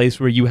place. It's a place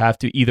where you have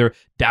to either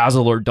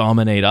dazzle or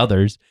dominate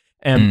others.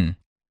 And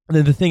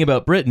then the thing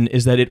about Britain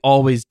is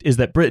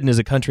that Britain is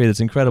a country that's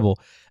incredible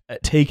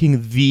at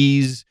taking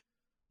these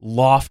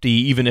lofty,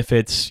 even if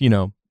it's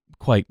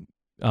quite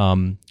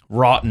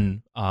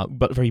rotten,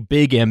 but very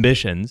big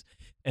ambitions,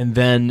 and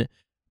then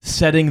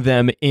setting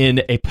them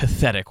in a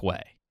pathetic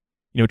way.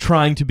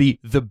 Trying to be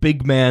the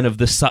big man of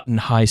the Sutton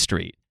High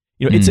Street.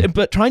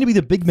 But trying to be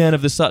the big man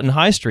of the Sutton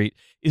High Street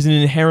is an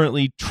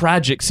inherently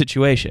tragic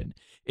situation.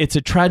 It's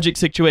a tragic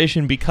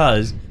situation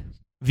because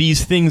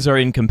these things are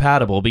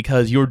incompatible,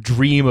 because your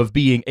dream of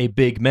being a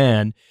big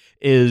man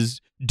is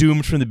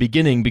doomed from the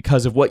beginning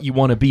because of what you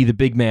want to be the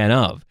big man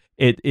of.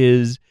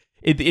 That's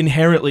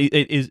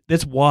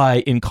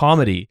why in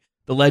comedy,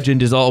 the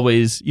legend is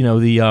always,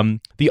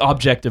 the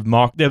object of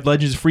the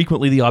legend is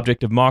frequently the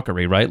object of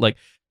mockery, right? Like,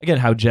 again,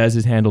 how Jez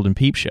is handled in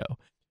Peep Show.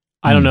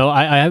 I don't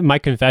know. My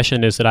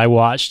confession is that I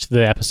watched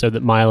the episode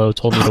that Milo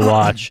told me to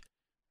watch,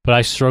 but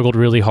I struggled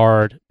really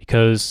hard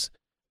because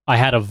I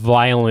had a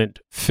violent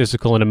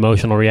physical and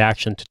emotional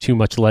reaction to too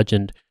much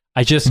legend.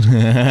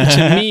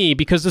 To me,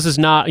 because this is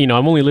not, I've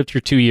only lived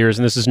here 2 years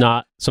and this is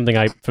not something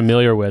I'm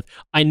familiar with.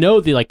 I know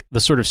the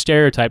sort of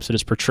stereotypes that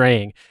it's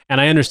portraying, and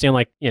I understand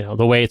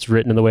the way it's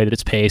written and the way that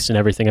it's paced and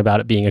everything about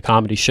it being a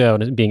comedy show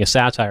and it being a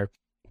satire.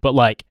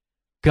 But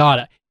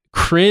God,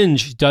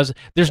 cringe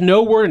there's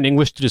no word in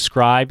English to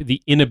describe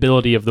the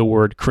inability of the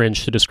word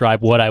cringe to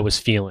describe what I was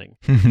feeling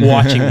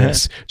watching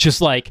this.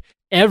 Just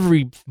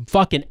every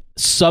fucking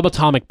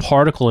subatomic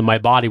particle in my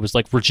body was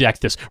reject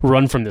this,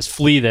 run from this,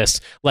 flee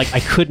this. I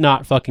could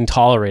not fucking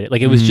tolerate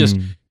it. It was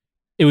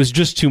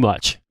just too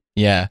much.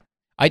 Yeah.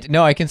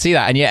 I can see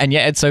that, and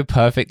yet it so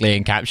perfectly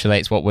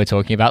encapsulates what we're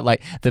talking about,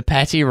 the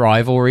petty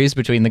rivalries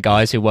between the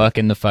guys who work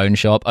in the phone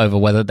shop over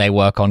whether they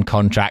work on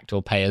contract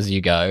or pay as you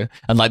go,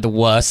 and the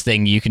worst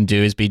thing you can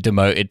do is be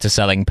demoted to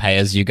selling pay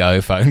as you go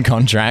phone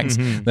contracts.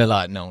 They're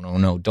like,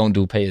 no, don't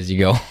do pay as you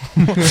go.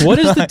 What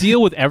is the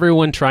deal with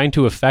everyone trying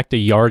to affect a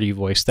Yardy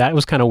voice? That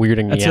was kind of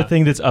weirding me out. That's a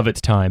thing that's of its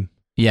time.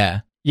 Yeah.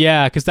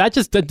 Yeah, because that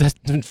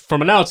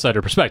from an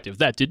outsider perspective,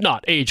 that did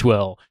not age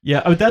well.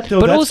 Yeah,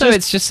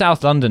 it's just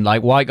South London.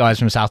 White guys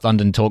from South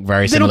London talk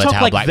very similar to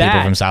how black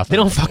people from South London. They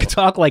don't fucking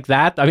talk like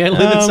that. I mean, I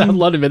live in South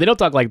London, but they don't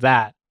talk like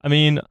that. I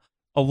mean,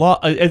 a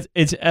lot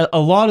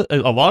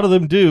of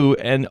them do,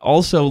 and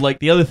also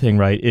the other thing,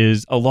 right,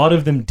 is a lot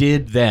of them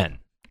did then.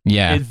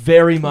 Yeah, it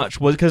very much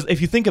was, because if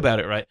you think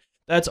about it, right,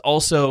 that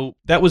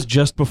was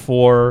just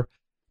before.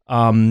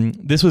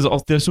 This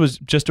was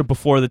just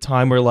before the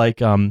time where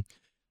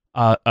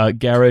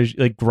garage,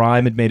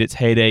 grime had made its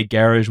heyday.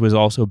 Garage was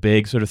also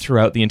big sort of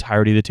throughout the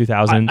entirety of the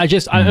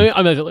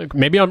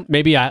 2000s.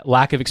 Maybe a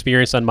lack of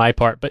experience on my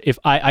part, but if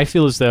I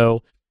feel as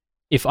though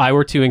if I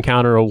were to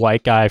encounter a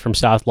white guy from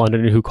South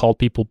London who called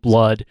people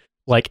blood,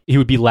 he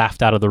would be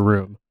laughed out of the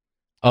room.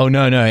 Oh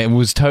no, it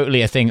was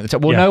totally a thing.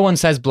 Well, no one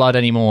says blood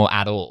anymore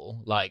at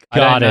all. I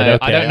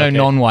don't know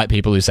non-white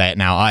people who say it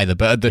now either,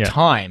 but at the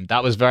time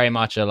that was very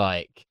much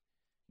a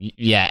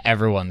yeah,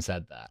 everyone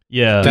said that.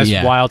 Yeah, that's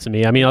wild to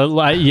me. I mean,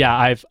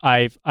 if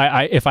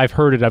I've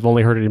heard it, I've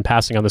only heard it in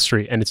passing on the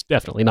street, and it's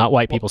definitely not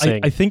white people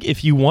saying. I think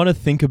if you want to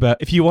think about,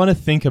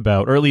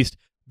 or at least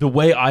the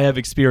way I have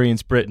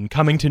experienced Britain,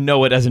 coming to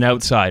know it as an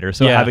outsider,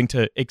 so having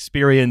to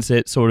experience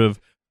it,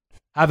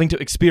 having to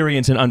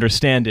experience and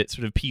understand it,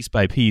 sort of piece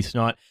by piece,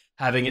 not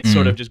having it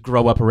sort of just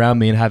grow up around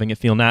me and having it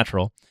feel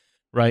natural,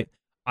 right?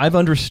 I've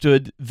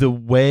understood the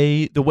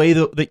way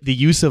the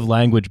use of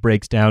language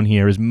breaks down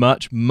here is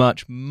much,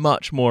 much,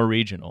 much more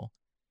regional.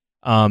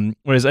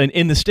 Whereas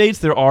in the States,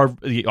 there are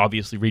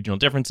obviously regional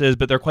differences,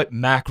 but they're quite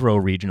macro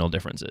regional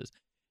differences.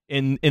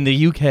 In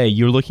the UK,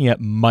 you're looking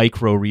at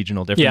micro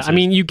regional differences. Yeah, I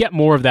mean, you get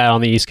more of that on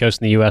the East Coast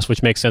in the US,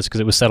 which makes sense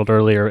because it was settled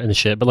earlier in the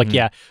shit. But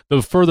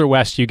the further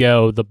west you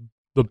go, the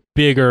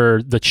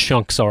bigger the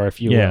chunks are,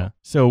 if you will.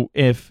 So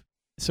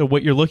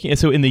what you're looking at,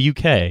 so in the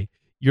UK,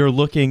 you're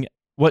looking.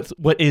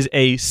 What is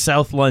a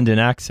South London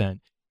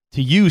accent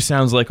to you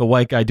sounds like a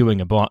white guy doing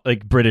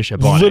British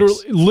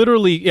ebonics.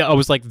 Literally, yeah. I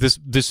was like,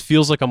 this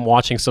feels like I'm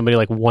watching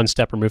somebody one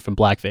step removed from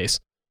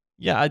blackface.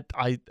 Yeah,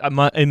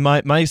 in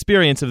my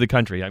experience of the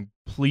country, I'm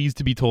pleased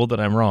to be told that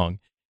I'm wrong.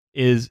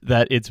 Is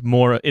that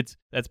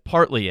that's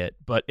partly it,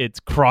 but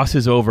it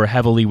crosses over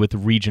heavily with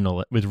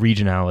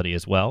regionality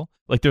as well.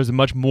 There's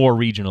much more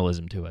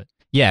regionalism to it.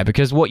 Yeah,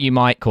 because what you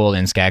might call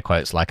in scare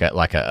quotes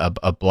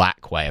a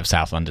black way of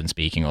South London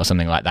speaking or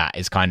something like that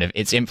is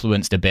it's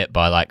influenced a bit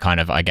by the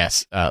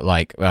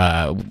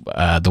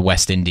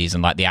West Indies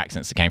and the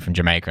accents that came from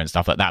Jamaica and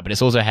stuff like that. But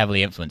it's also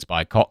heavily influenced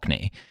by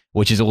Cockney,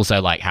 which is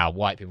also how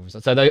white people. So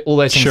all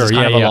those things is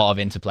a lot of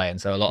interplay,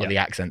 and so a lot of the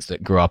accents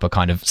that grew up are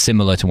kind of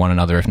similar to one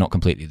another, if not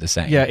completely the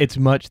same. Yeah,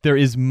 there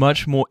is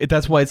much more.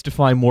 That's why it's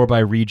defined more by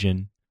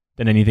region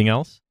than anything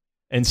else.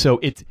 And so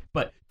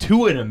but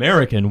to an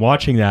American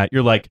watching that,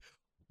 you're like,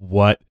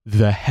 what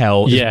the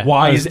hell?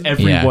 Why is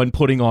everyone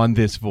putting on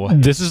this voice?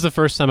 This is the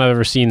first time I've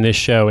ever seen this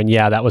show, and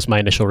that was my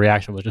initial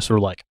reaction, was just sort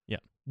of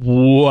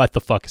what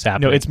the fuck is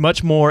happening? No, it's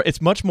much more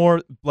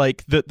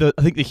like the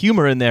I think the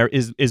humor in there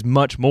is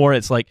much more.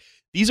 It's like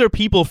these are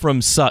people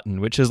from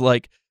Sutton, which is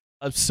like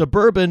a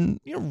suburban,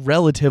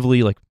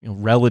 relatively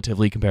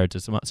compared to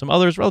some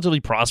others, relatively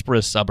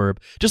prosperous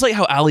suburb. Just like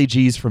how Ali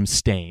G's from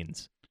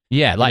Staines.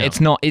 Yeah, like it's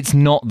not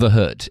the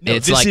hood. No,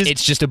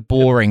 it's just a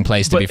boring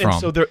place to be from.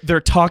 So they're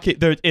talking.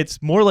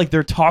 It's more like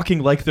they're talking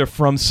like they're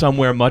from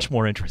somewhere much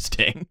more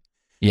interesting.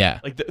 Yeah,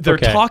 like they're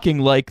talking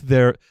like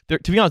they're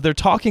to be honest, they're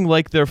talking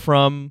like they're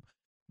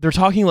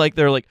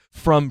like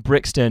from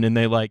Brixton, and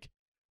they like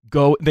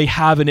go. They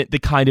have a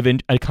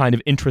kind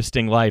of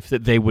interesting life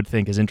that they would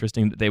think is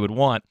interesting, that they would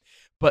want,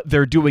 but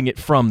they're doing it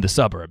from the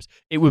suburbs.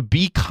 It'd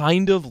be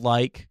kind of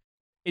like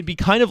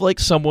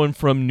someone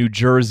from New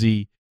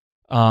Jersey.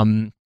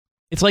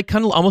 It's like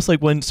kind of almost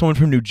like when someone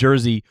from New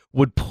Jersey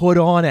would put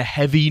on a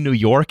heavy New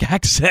York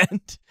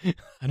accent.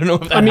 I don't know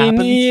if that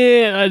happens.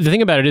 Yeah. The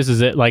thing about it is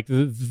that like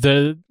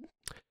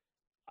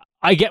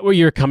I get where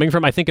you're coming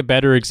from. I think a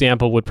better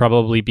example would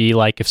probably be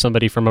like if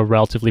somebody from a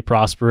relatively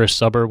prosperous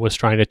suburb was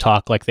trying to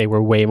talk like they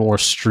were way more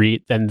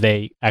street than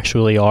they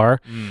actually are.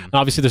 And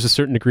obviously, there's a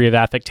certain degree of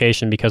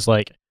affectation because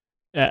like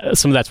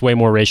some of that's way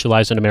more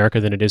racialized in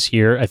America than it is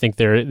here. I think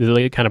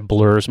it kind of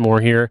blurs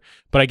more here.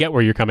 But I get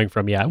where you're coming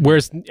from, yeah.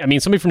 Whereas, I mean,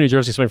 somebody from New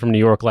Jersey, somebody from New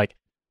York, like,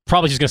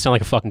 probably just going to sound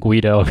like a fucking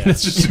Guido. Yeah.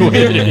 That's just the way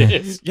it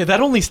is. Yeah,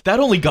 that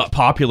only got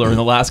popular in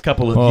the last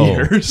couple of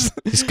years.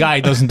 This guy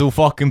doesn't do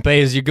fucking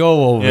pay as you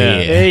go over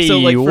here. Hey, so,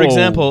 like, for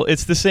example,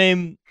 it's the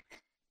same.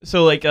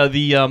 So, like,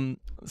 the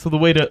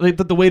way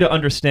to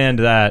understand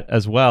that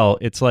as well,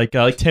 it's like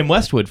Tim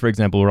Westwood, for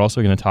example. We're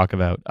also going to talk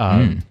about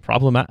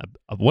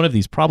one of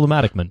these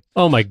problematic men.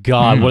 Oh my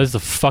God, what is the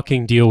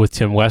fucking deal with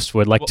Tim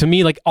Westwood? Like, to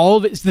me, like, all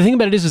of it, the thing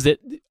about it is that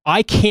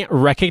I can't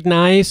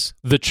recognize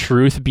the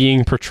truth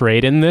being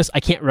portrayed in this. I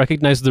can't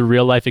recognize the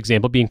real life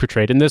example being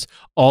portrayed in this.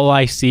 All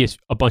I see is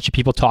a bunch of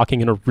people talking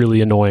in a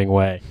really annoying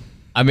way.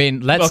 I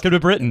mean, welcome to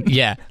Britain.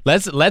 Yeah,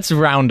 let's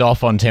round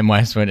off on Tim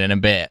Westwood in a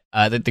bit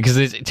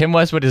because Tim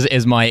Westwood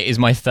is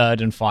my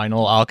third and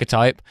final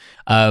archetype.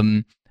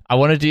 I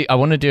want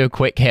to do a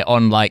quick hit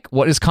on like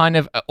what is kind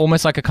of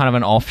almost like a kind of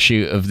an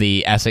offshoot of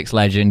the Essex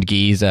Legend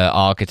Geezer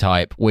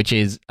archetype, which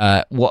is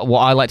what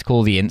I like to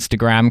call the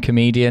Instagram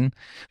comedian.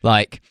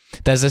 Like,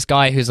 there's this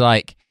guy who's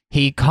like,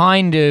 he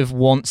kind of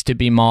wants to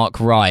be Mark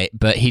Wright,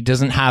 but he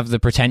doesn't have the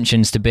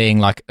pretensions to being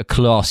like a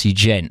classy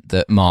gent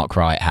that Mark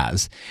Wright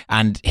has.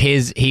 And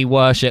he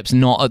worships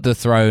not at the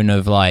throne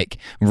of like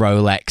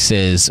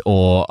Rolexes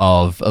or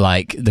of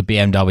like the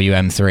BMW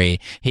M3.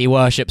 He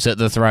worships at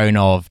the throne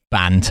of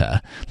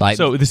banter. Like,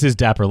 so this is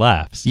Dapper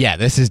Laughs. Yeah,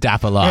 this is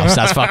Dapper Laughs.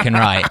 That's fucking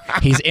right.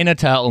 He's in a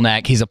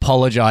turtleneck. He's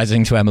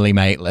apologizing to Emily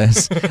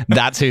Maitlis.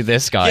 That's who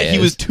this guy is. He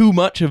was too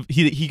much of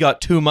he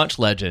got too much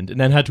legend and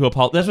then had to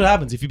apologize. That's what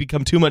happens if you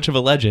become too much of a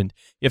legend.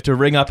 You have to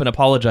ring up and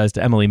apologize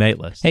to Emily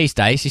Maitlis. Hey,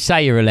 Stace, you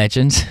say you're a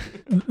legend.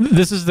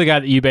 This is the guy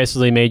that you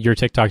basically made your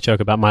TikTok joke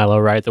about, Milo,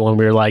 right? The one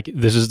where you're like,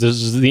 this is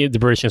the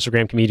British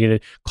Instagram comedian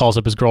that calls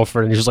up his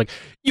girlfriend and he's just like,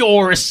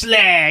 "You're a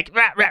slag."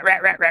 Rat, rat,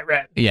 rat, rat, rat,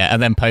 rat. Yeah,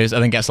 and then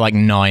gets like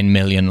 9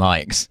 million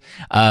likes.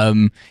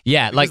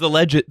 Yeah, like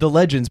the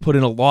legends put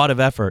in a lot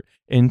of effort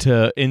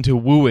into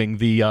wooing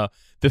the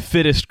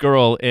fittest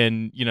girl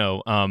in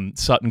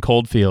Sutton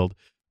Coldfield,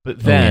 but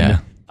then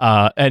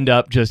end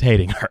up just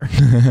hating her.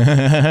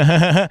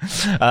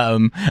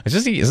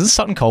 Isn't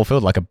Sutton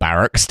Coldfield like a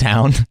barracks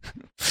town?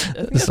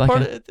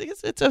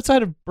 It's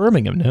outside of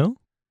Birmingham, no?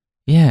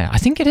 Yeah, I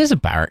think it is a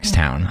barracks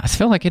town. I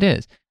feel like it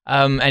is.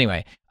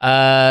 Anyway,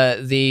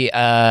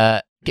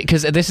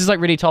 because this is like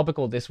really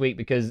topical this week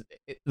because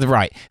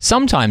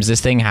sometimes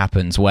this thing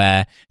happens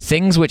where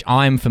things which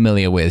I'm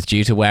familiar with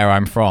due to where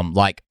I'm from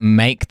like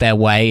make their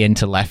way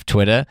into left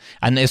Twitter,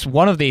 and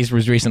one of these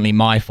was recently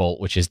my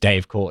fault, which is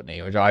Dave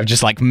Courtney, which I've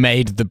just like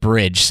made the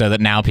bridge so that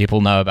now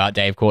people know about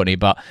Dave Courtney.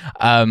 But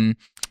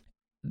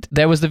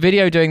there was the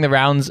video doing the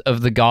rounds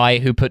of the guy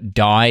who put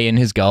dye in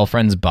his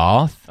girlfriend's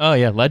bath. Oh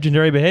yeah,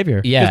 legendary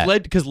behavior. Yeah,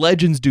 because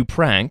legends do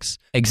pranks.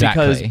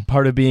 Exactly. Because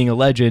part of being a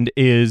legend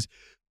is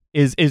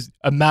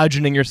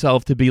imagining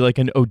yourself to be like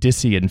an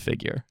Odyssean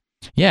figure.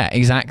 Yeah,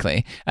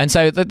 exactly. And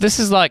so this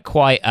is like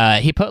quite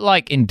he put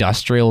like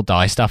industrial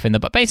dye stuff in there,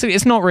 but basically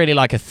it's not really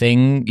like a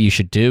thing you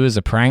should do as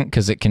a prank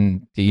because it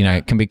can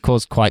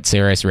cause quite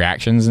serious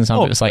reactions and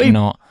something. It's like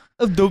not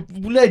the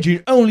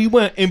legend only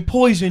went and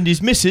poisoned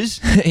his missus.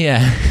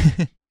 Yeah.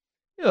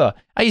 Yeah,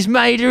 he's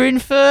made her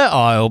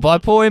infertile by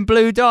pouring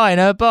blue dye in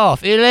her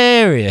bath.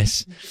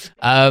 Hilarious.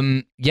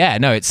 Yeah,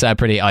 no, it's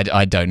pretty.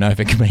 I don't know if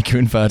it can make you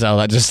infertile.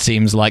 That just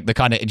seems like the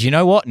kind of. Do you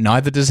know what?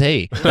 Neither does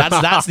he.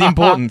 That's the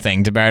important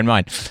thing to bear in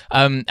mind.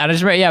 And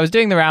I was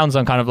doing the rounds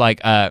on kind of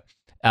like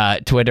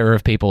Twitter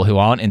of people who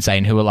aren't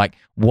insane who are like,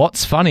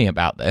 "What's funny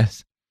about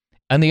this?"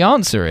 And the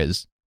answer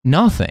is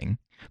nothing.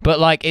 But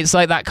like, it's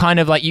like that kind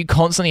of like you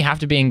constantly have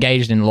to be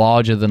engaged in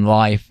larger than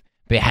life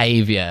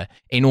behavior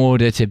in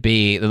order to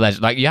be the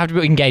legend. Like, you have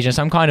to engage in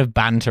some kind of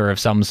banter of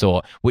some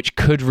sort, which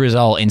could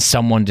result in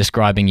someone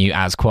describing you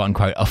as quote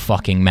unquote a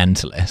fucking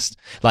mentalist.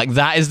 Like,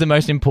 that is the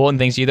most important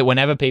thing to you, that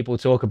whenever people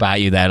talk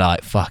about you, they're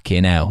like,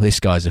 fucking hell, this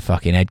guy's a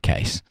fucking head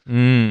case.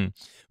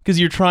 Because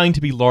you're trying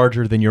to be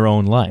larger than your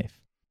own life.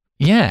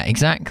 Yeah,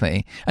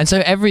 exactly. And so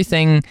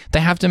they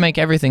have to make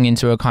everything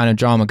into a kind of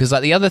drama. Because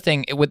like the other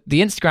thing with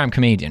the Instagram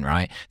comedian,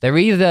 right? They're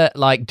either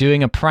like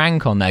doing a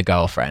prank on their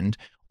girlfriend,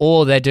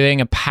 or they're doing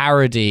a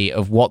parody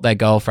of what their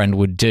girlfriend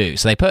would do.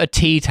 So they put a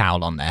tea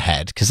towel on their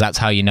head, because that's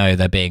how you know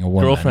they're being a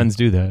woman. Girlfriends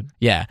do that.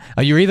 Yeah.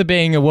 You're either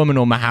being a woman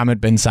or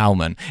Mohammed bin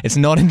Salman. It's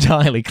not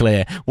entirely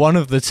clear. One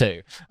of the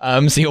two.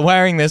 So you're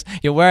wearing this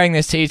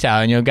tea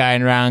towel and you're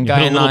going around You put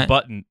going a little like,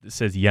 button that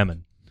says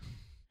Yemen.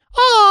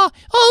 oh,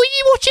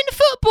 you watching the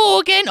football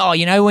again? Oh,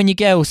 you know when your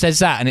girl says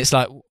that and it's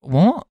like,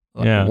 what?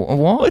 Yeah. What?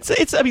 Well,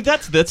 it's. I mean,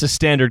 that's a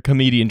standard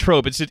comedian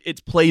trope.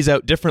 It plays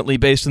out differently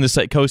based on the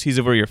psychoses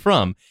of where you're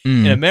from.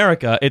 In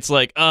America, it's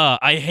like,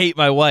 I hate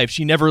my wife.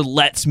 She never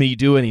lets me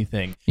do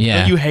anything. Yeah.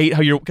 Don't you hate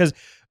how you're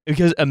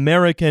because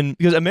American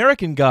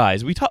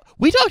guys. We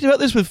talked about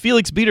this with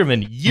Felix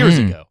Biederman years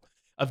ago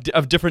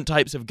of different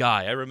types of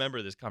guy. I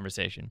remember this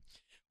conversation.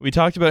 We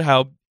talked about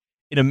how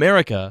in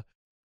America,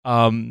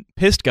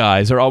 pissed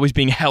guys are always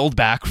being held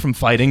back from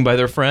fighting by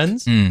their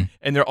friends, and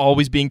they're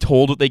always being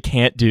told what they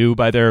can't do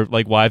by their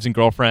like wives and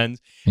girlfriends,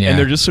 and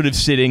they're just sort of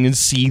sitting and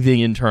seething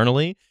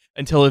internally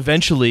until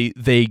eventually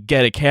they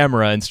get a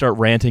camera and start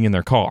ranting in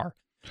their car.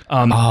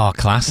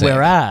 Classic.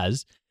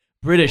 Whereas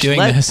British doing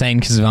the Hussein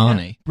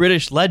Khazvani.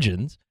 British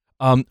legends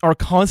are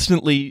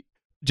constantly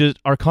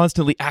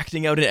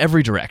acting out in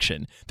every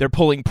direction. They're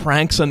pulling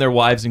pranks on their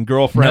wives and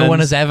girlfriends. No one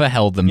has ever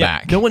held them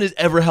back. No one has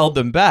ever held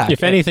them back.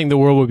 If anything, the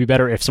world would be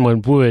better if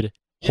someone would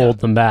hold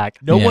them back.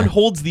 No one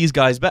holds these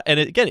guys back. And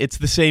again, it's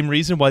the same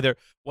reason why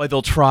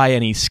they'll try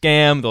any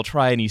scam, they'll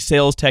try any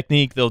sales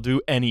technique, they'll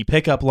do any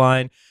pickup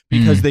line,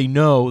 because they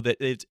know that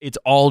it's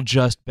all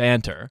just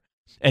banter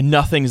and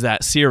nothing's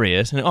that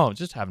serious. And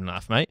just have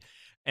enough, mate.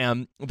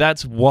 And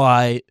that's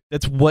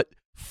what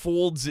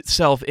folds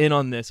itself in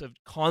on this of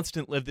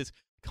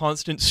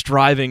constant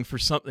striving for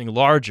something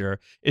larger.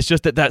 It's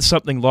just that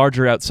something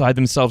larger outside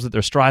themselves that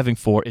they're striving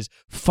for is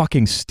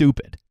fucking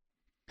stupid.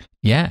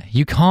 Yeah,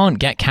 you can't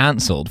get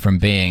cancelled from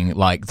being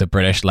like the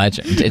British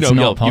legend. It's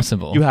not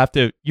possible. You have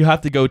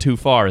to go too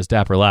far, as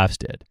Dapper Laughs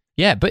did.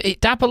 Yeah, but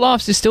Dapper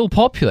Laughs is still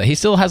popular. He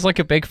still has like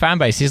a big fan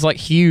base. He's like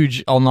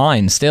huge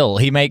online still.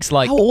 He makes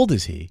like... How old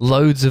is he?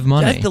 Loads of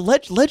money. The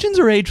legends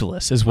are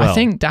ageless as well. I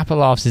think Dapper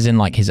Laughs is in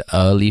like his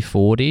early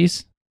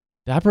 40s.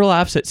 Dapper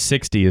Laughs at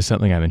 60 is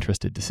something I'm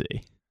interested to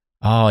see.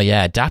 Oh,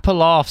 yeah. Dapper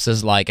Laughs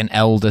as like an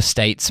elder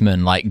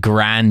statesman, like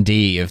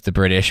grandee of the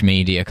British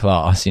media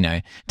class, you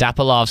know.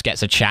 Dapper Laughs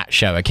gets a chat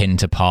show akin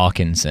to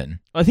Parkinson.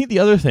 I think the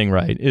other thing,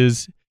 right,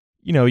 is,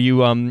 you know,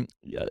 you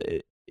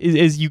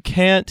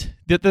can't...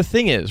 The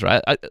thing is,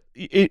 right,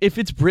 if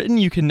it's Britain,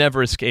 you can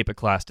never escape a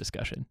class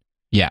discussion.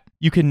 Yeah.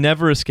 You can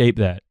never escape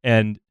that.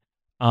 And,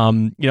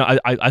 you know,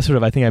 I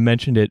think I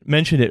mentioned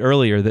it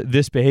earlier, that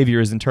this behavior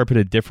is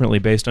interpreted differently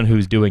based on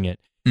who's doing it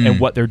and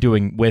what they're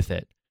doing with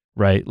it,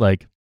 right?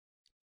 Like,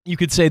 you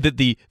could say that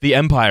the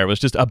Empire was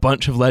just a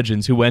bunch of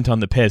legends who went on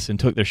the piss and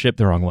took their ship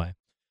the wrong way.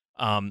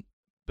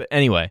 But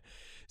anyway,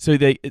 so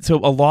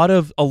a lot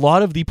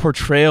of the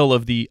portrayal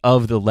of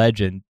the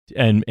legend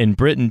and in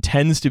Britain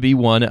tends to be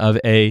one of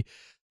a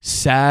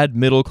sad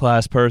middle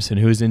class person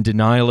who is in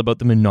denial about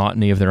the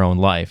monotony of their own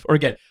life. Or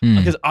again,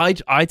 because I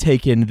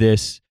take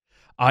this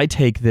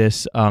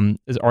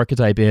as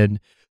archetype in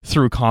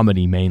through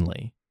comedy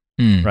mainly.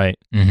 Right,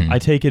 I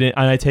take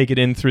it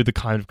in through the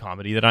kind of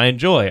comedy that I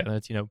enjoy, and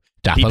that's, you know,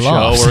 Dapper Peep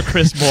Laughs. Show or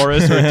Chris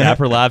Morris or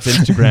Dapper Laughs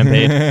Instagram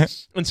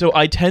page, and so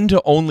I tend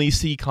to only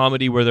see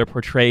comedy where they're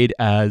portrayed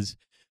as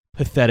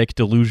pathetic,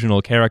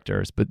 delusional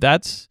characters. But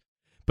that's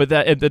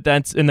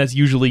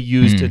usually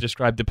used to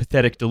describe the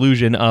pathetic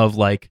delusion of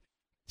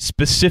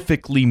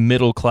specifically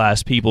middle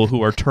class people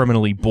who are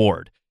terminally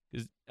bored.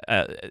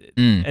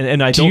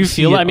 And I do don't you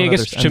see feel? it I mean, I on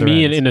guess other to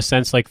me, ends. in a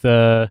sense,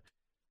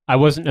 I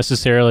wasn't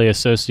necessarily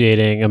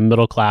associating a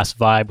middle class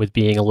vibe with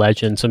being a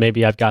legend, so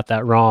maybe I've got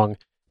that wrong.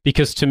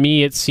 Because to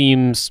me, it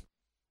seems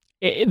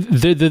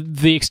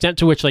the extent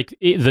to which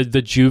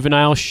the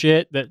juvenile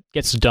shit that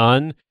gets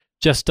done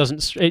just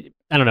doesn't.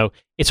 I don't know.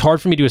 It's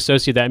hard for me to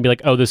associate that and be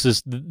like, oh,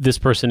 this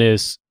person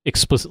is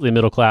explicitly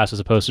middle class, as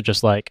opposed to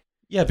just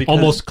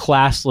almost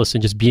classless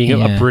and just being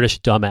a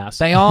British dumbass.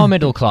 They are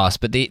middle class,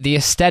 but the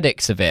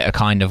aesthetics of it are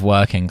kind of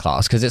working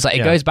class, because it's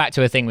it goes back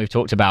to a thing we've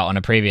talked about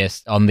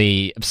on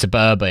the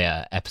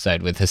Suburbia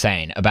episode with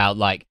Hussein about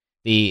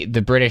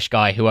the British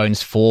guy who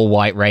owns 4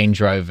 white Range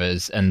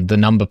Rovers, and the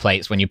number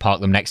plates when you park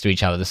them next to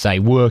each other to say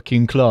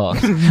working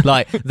class.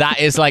 That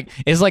is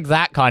it's like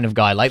that kind of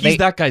guy. He's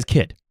that guy's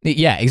kid.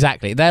 Yeah,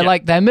 exactly. They're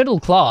they're middle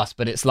class,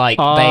 but it's they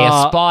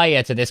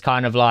aspire to this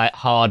kind of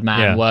hard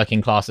man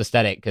working class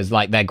aesthetic because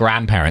their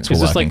grandparents were is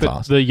this working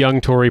class. The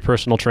young Tory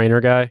personal trainer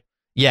guy?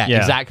 Yeah, Yeah.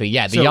 exactly.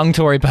 Yeah, the So- young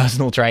Tory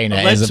personal trainer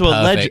is a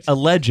perfect... a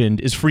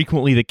legend is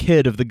frequently the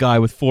kid of the guy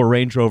with 4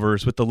 Range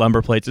Rovers with the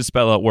lumber plates that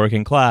spell out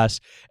working class,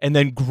 and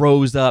then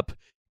grows up,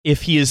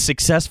 if he is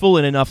successful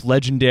in enough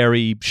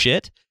legendary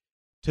shit,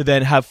 to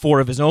then have 4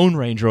 of his own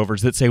Range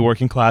Rovers that say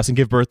working class and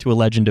give birth to a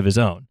legend of his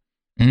own.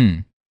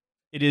 Mm.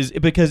 It is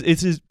because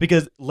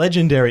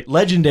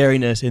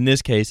legendariness in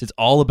this case, it is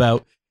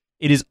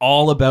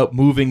all about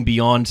moving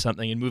beyond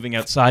something and moving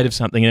outside of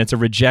something, and it's a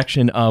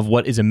rejection of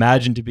what is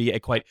imagined to be a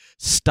quite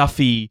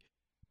stuffy,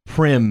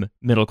 prim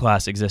middle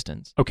class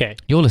existence. Okay,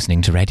 You're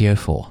listening to Radio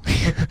 4.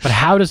 but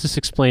how does this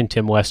explain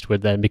Tim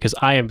Westwood then? Because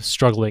I am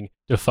struggling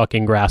to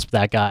fucking grasp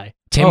that guy.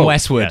 Tim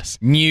Westwood, yes.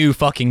 new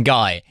fucking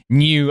guy,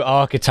 new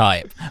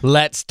archetype.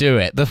 Let's do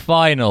it. The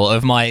final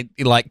of my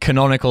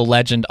canonical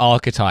legend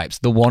archetypes,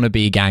 the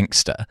wannabe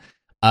gangster.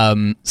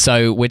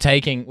 So we're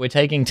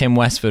taking Tim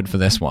Westwood for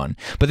this one,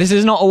 but this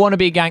is not a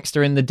wannabe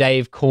gangster in the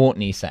Dave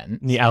Courtney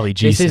sense. In the Ali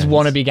G This sense. is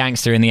wannabe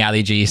gangster in the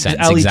Ali G sense.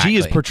 Ali exactly. G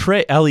is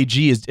portrayed. Ali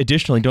G is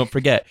additionally, don't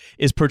forget,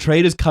 is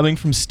portrayed as coming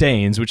from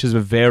Staines, which is a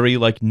very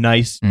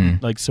nice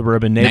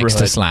suburban neighborhood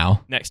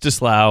next to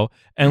Slough.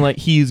 and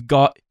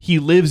he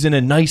lives in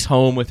a nice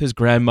home with his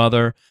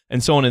grandmother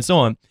and so on and so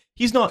on.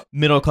 He's not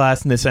middle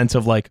class in the sense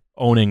of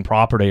owning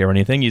property or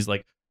anything. He's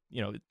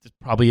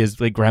probably his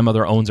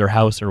grandmother owns her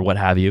house or what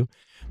have you.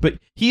 But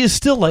he is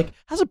still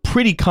has a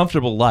pretty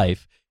comfortable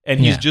life, and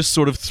he's just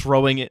sort of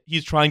throwing it.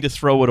 He's trying to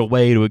throw it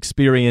away to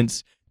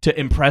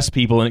impress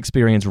people and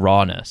experience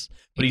rawness.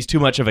 But he's too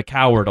much of a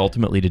coward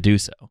ultimately to do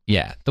so.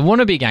 Yeah, the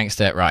wannabe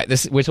gangster, right?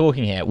 We're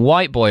talking here.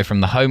 White boy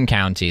from the home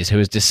counties who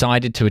has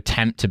decided to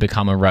attempt to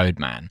become a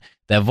roadman.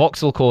 Their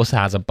Vauxhall Corsa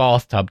has a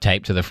bathtub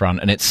taped to the front,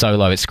 and it's so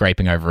low it's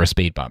scraping over a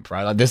speed bump.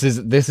 Right? This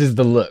is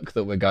the look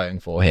that we're going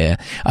for here.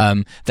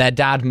 Their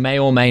dad may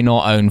or may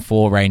not own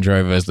 4 Range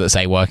Rovers that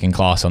say working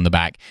class on the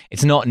back.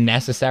 It's not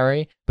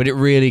necessary, but it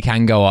really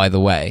can go either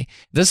way.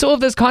 There's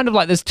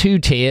 2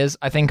 tiers,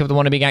 I think, of the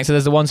wannabe gangster.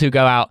 There's the ones who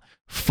go out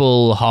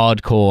full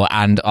hardcore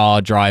and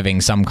are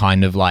driving some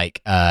kind of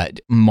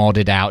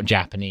modded out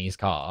Japanese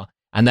car,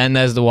 and then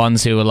there's the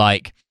ones who are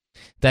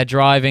they're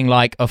driving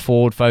a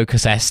Ford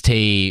Focus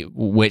ST,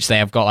 which they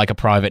have got a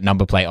private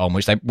number plate on,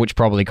 which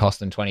probably cost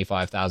them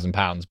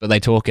 £25,000, but they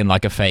talk in a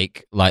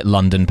fake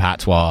London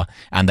patois,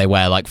 and they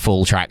wear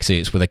full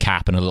tracksuits with a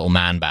cap and a little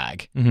man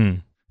bag. Mm-hmm.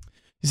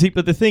 You see,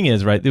 but the thing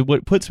is, right?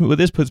 What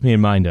this puts me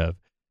in mind of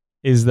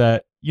is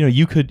that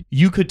you could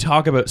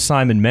talk about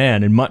Simon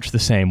Mann in much the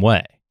same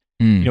way.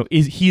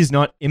 He's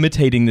not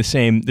imitating the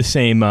same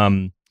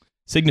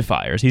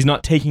signifiers. He's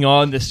not taking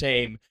on the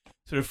same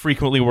sort of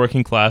frequently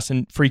working class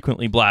and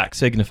frequently black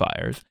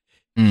signifiers.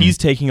 He's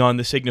taking on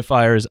the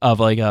signifiers of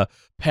a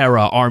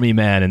para army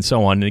man and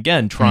so on, and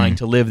again trying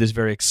to live this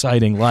very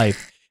exciting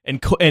life,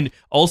 and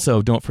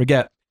also, don't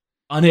forget,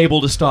 unable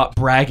to stop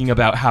bragging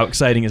about how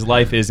exciting his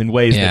life is in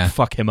ways that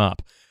fuck him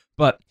up.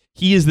 But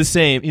he is the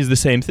same. He's the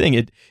same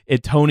thing.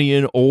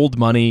 Etonian old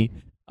money.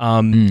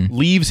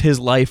 Leaves his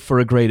life for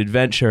a great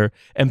adventure,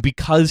 and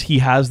because he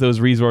has those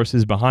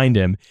resources behind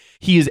him,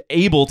 he's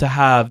able to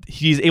have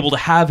his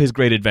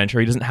great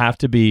adventure. He doesn't have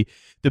to be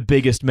the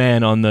biggest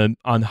man on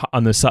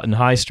the Sutton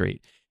High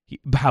Street.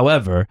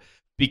 However,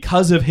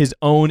 because of his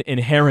own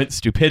inherent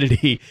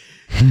stupidity,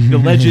 the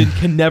legend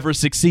can never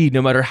succeed,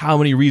 no matter how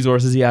many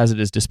resources he has at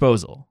his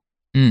disposal.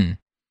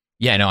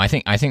 Yeah, no, I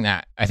think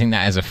that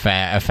is a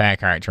fair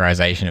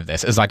characterization of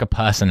this as a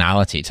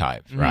personality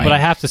type, right? But I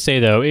have to say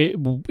though,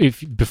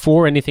 if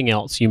before anything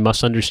else, you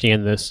must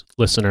understand this,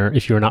 listener,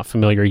 if you're not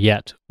familiar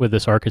yet with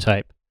this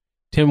archetype.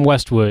 Tim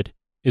Westwood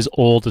is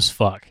old as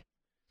fuck.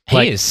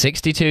 He is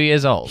 62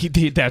 years old.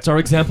 That's our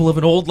example of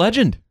an old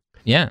legend.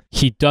 Yeah.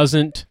 He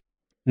doesn't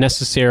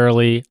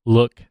necessarily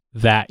look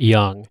that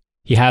young.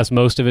 He has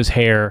most of his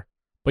hair,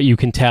 but you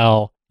can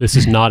tell this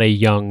is not a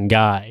young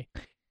guy.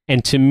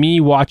 And to me,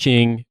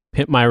 watching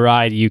Pimp My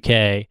Ride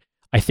UK,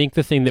 I think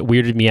the thing that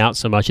weirded me out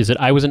so much is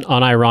that I was an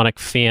unironic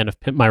fan of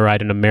Pimp My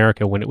Ride in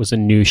America when it was a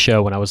new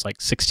show when I was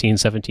 16,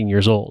 17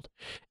 years old.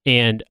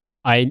 And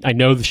I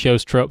know the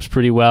show's tropes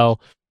pretty well.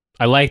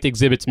 I liked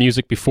Exhibit's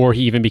music before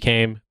he even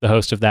became the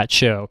host of that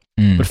show.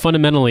 But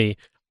fundamentally,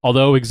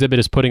 although Exhibit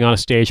is putting on a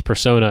stage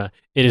persona,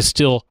 it is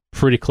still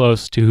pretty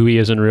close to who he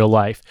is in real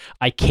life.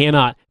 I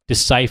cannot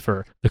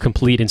decipher the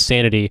complete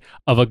insanity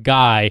of a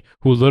guy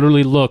who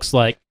literally looks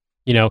like,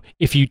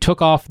 if you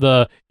took off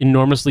the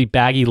enormously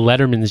baggy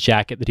Letterman's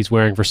jacket that he's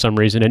wearing for some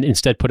reason and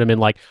instead put him in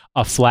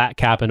a flat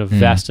cap and a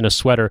vest and a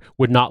sweater,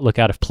 would not look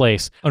out of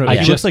place. Oh no,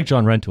 he looks like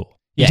John Rentoul.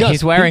 Yeah,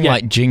 he's wearing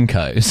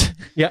Jinkos.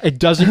 Yeah, it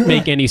doesn't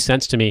make any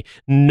sense to me.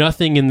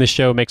 Nothing in the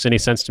show makes any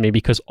sense to me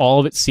because all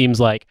of it seems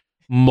like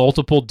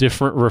multiple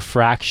different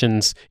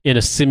refractions in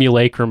a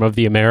simulacrum of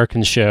the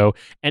American show,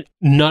 and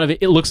none of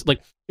it looks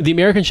like the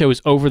American show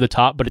is over the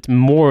top, but it's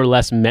more or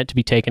less meant to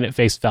be taken at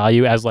face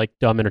value as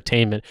dumb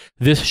entertainment.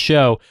 This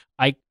show,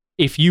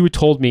 if you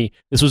told me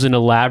this was an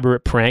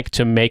elaborate prank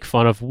to make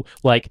fun of,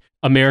 like,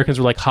 Americans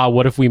were like,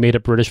 what if we made a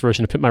British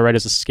version of Pimp My Ride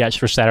as a sketch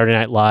for Saturday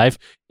Night Live?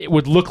 It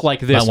would look like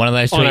this. Like one of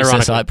those tweets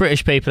that's like,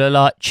 British people are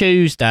like,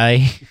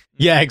 Tuesday.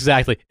 Yeah,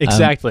 exactly.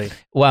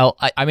 Well,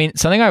 I mean,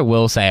 something I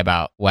will say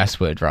about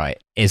Westwood, right,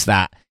 is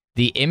that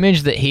the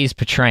image that he's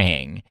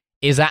portraying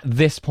is at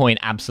this point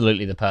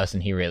absolutely the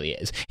person he really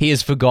is. He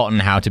has forgotten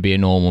how to be a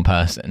normal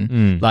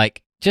person.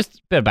 Like, just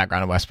a bit of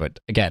background on Westwood.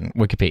 Again,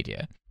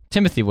 Wikipedia.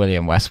 Timothy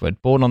William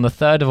Westwood, born on the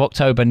 3rd of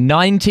October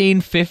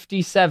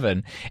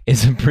 1957,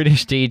 is a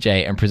British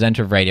DJ and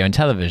presenter of radio and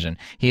television.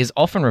 He is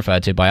often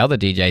referred to by other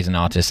DJs and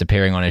artists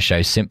appearing on his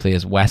show simply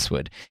as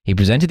Westwood. He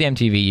presented the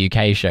MTV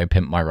UK show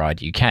Pimp My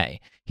Ride UK.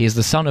 He is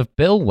the son of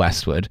Bill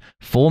Westwood,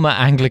 former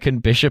Anglican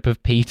Bishop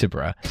of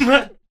Peterborough.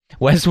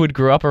 Westwood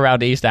grew up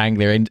around East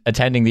Anglia,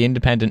 attending the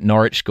independent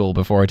Norwich School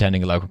before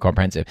attending a local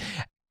comprehensive.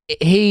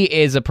 He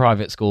is a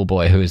private school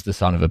boy who is the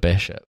son of a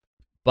bishop.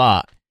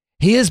 But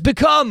he has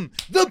become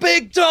the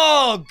big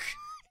dog.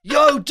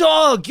 Yo,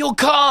 dog, your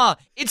car,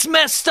 it's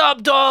messed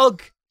up,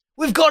 dog.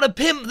 We've got to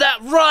pimp that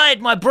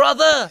ride, my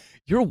brother.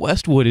 Your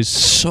Westwood is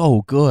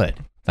so good.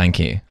 Thank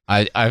you.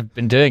 I've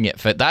been doing it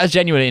that is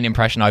genuinely an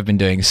impression I've been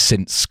doing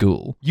since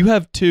school. You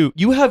have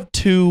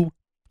two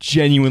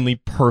genuinely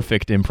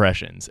perfect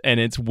impressions, and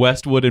it's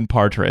Westwood and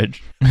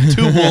Partridge,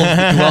 two wolves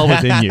that dwell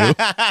within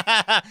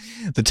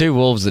you. The two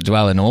wolves that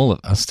dwell in all of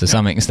us to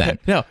some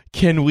extent. Now,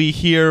 can we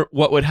hear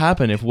what would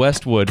happen if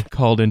Westwood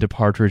called into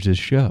Partridge's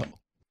show?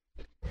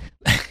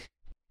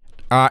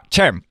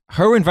 Tim,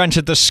 who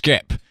invented the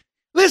skip?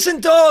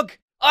 Listen, dog,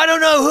 I don't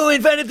know who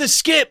invented the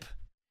skip.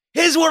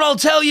 Here's what I'll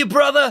tell you,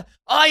 brother.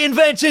 I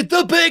invented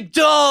the big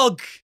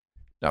dog.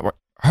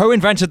 Who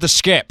invented the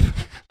skip?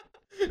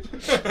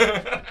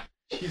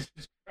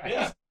 Jesus Christ.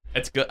 Yeah,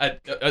 that's good.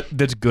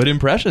 That's good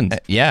impressions.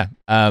 Yeah.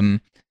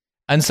 And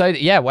so,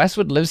 yeah,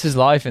 Westwood lives his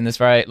life in this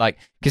very, like,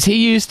 because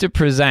he used to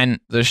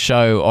present the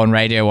show on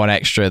Radio 1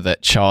 Extra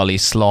that Charlie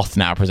Sloth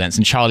now presents.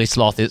 And Charlie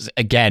Sloth is,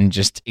 again,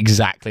 just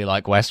exactly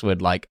like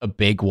Westwood, like a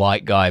big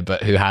white guy,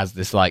 but who has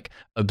this, like,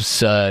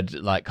 absurd,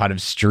 like, kind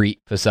of street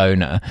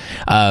persona.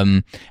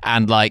 And,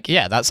 like,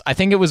 yeah, I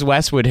think it was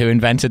Westwood who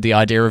invented the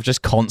idea of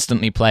just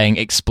constantly playing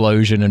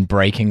explosion and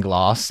breaking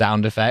glass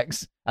sound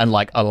effects and,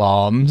 like,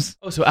 alarms.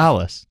 Oh, so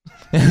Alice.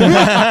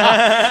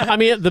 I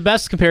mean, the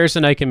best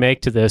comparison I can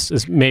make to this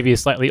is maybe a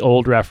slightly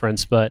old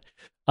reference, but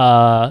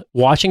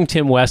watching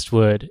Tim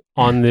Westwood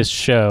on this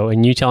show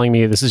and you telling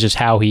me this is just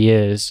how he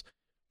is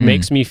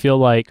makes me feel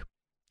like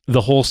the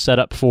whole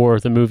setup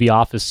for the movie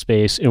Office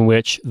Space, in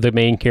which the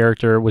main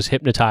character was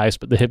hypnotized,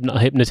 but the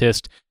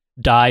hypnotist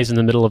dies in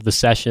the middle of the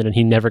session and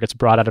he never gets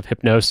brought out of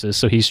hypnosis.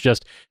 So he's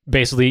just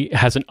basically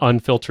has an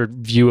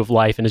unfiltered view of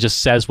life and it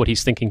just says what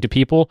he's thinking to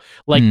people.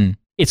 Like,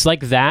 it's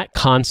like that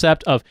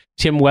concept of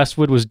Tim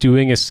Westwood was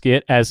doing a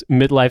skit as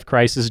midlife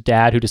crisis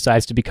dad who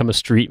decides to become a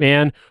street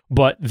man,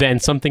 but then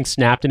something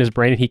snapped in his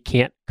brain and he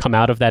can't come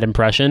out of that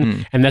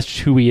impression. And that's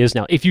who he is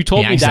now. If you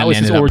told me that was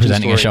his origin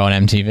story, a show on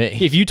MTV.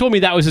 If you told me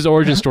that was his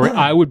origin story,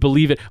 I would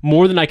believe it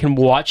more than I can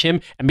watch him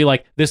and be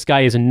like, this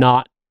guy is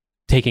not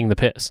taking the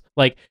piss.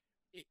 Like,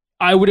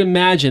 I would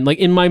imagine, like,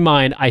 in my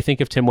mind, I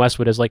think of Tim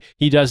Westwood as, like,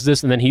 he does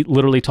this and then he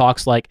literally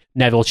talks like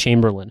Neville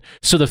Chamberlain.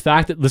 So the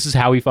fact that this is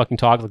how he fucking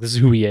talks, like, this is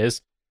who he is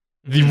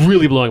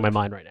really blowing my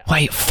mind right now.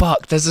 Wait,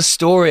 fuck, there's a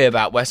story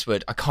about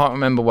Westwood. I can't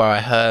remember where I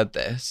heard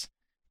this,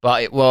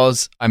 but it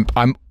was, I'm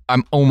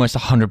almost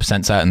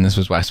 100% certain this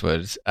was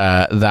Westwood,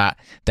 that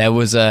there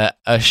was a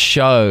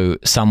show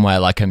somewhere,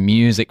 like a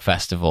music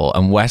festival,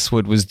 and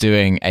Westwood was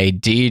doing a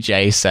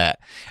DJ set,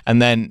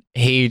 and then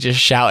he just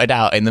shouted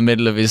out in the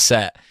middle of his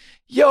set,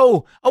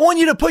 "Yo, I want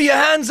you to put your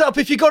hands up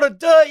if you got a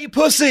dirty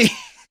pussy."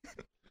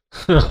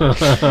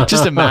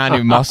 Just a man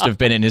who must have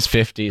been in his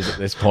 50s at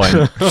this point,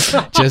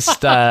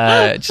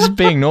 just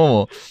being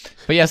normal.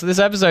 But yeah, so this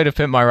episode of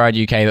Pimp My Ride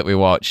UK that we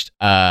watched,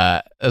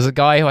 there's a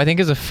guy who I think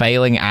is a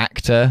failing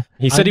actor.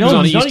 He said he was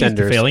on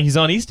EastEnders. He's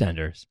on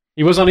EastEnders.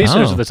 He was on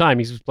EastEnders at the time.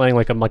 He was playing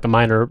like a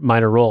minor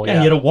role. Yeah,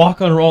 he had a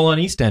walk-on role on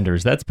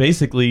EastEnders. That's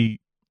basically,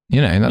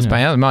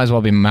 that might as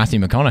well be Matthew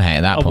McConaughey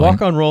at that point. A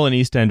walk-on role in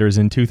EastEnders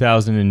in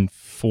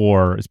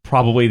 2004 is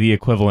probably the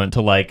equivalent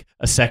to like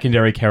a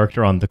secondary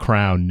character on The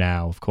Crown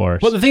now, of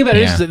course. Well, the thing about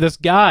it is that this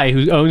guy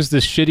who owns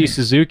this shitty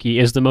Suzuki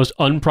is the most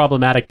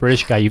unproblematic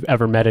British guy you've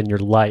ever met in your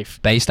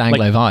life. Based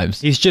Anglo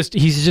vibes.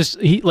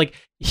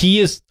 He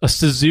is a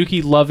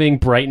Suzuki-loving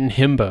Brighton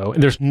himbo,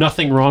 and there's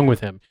nothing wrong with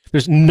him.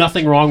 There's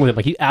nothing wrong with him.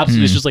 Like, he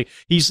absolutely is just like,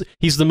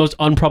 he's the most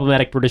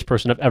unproblematic British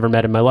person I've ever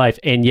met in my life,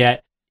 and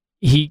yet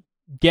he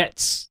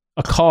gets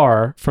a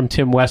car from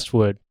Tim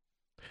Westwood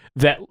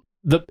that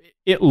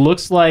it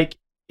looks like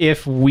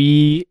if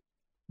we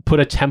put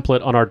a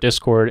template on our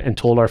Discord and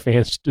told our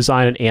fans to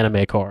design an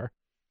anime car.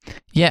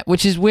 Yeah,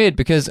 which is weird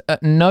because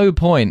at no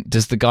point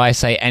does the guy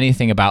say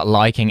anything about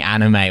liking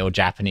anime or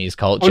Japanese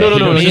culture. Oh,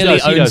 no, he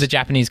does. owns a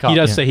Japanese car. He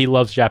does say he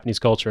loves Japanese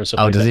culture and stuff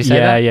like that. Does he say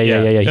that?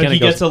 Yeah. He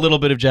gets a little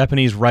bit of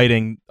Japanese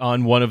writing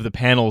on one of the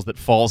panels that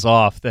falls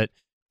off that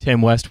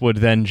Tim Westwood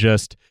then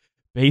just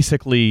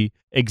basically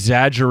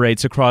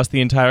exaggerates across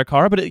the entire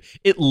car, but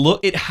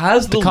it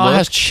has the car look,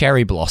 has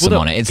cherry blossom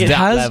on it. It's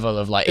that level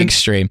of like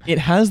extreme. It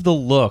has the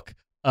look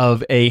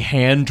of a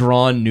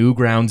hand-drawn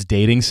Newgrounds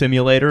dating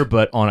simulator,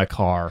 but on a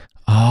car.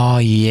 Oh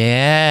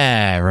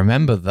yeah,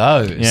 remember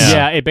those?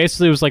 Yeah, it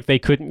basically was like they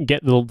couldn't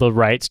get the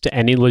rights to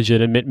any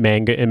legitimate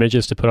manga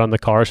images to put on the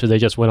car, so they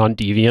just went on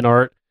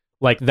DeviantArt.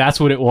 Like, that's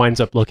what it winds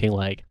up looking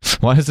like.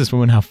 Why does this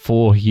woman have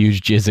 4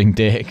 huge jizzing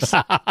dicks?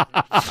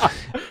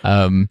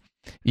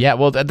 Yeah,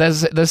 well,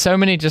 there's so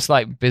many just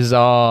like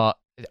bizarre.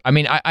 I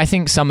mean, I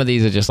think some of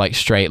these are just like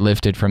straight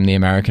lifted from the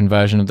American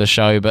version of the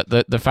show, but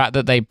the fact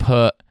that they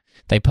put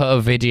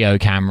a video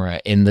camera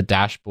in the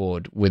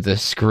dashboard with a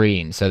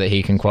screen so that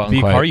he can quote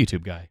unquote The car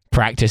YouTube guy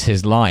practice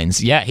his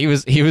lines. Yeah, he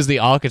was the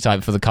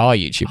archetype for the car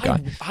YouTube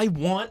guy. I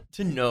want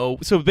to know.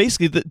 So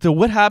basically, the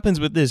what happens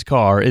with this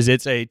car is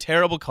it's a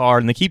terrible car,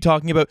 and they keep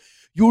talking about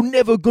you're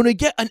never gonna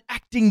get an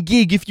acting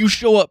gig if you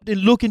show up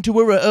and look into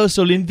a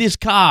rehearsal in this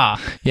car.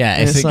 Yeah,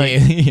 it's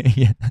like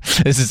yeah.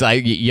 This is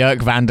like Jörg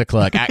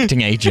Vanderklerk,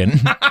 acting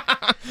agent.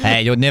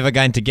 Hey, you're never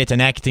going to get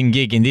an acting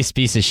gig in this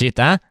piece of shit,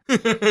 huh?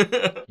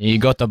 You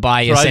got to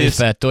buy yourself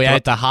a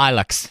Toyota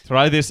Hilux.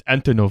 Try this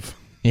Antonov.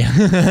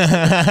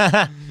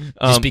 Yeah.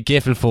 Just be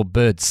careful for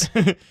birds.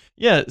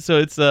 Yeah, so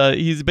it's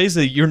he's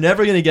basically you're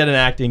never gonna get an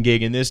acting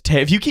gig in this.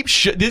 If you keep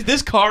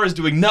this car is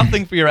doing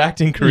nothing for your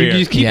acting career.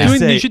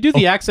 You should do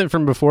the accent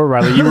from before,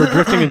 Riley. You were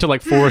drifting into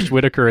like Forrest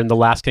Whitaker in The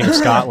Last King of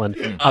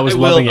Scotland. I was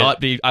loving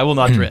it. I will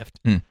not drift.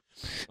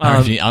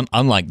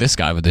 Unlike this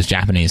guy with this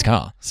Japanese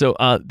car. So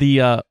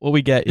what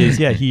we get is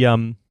he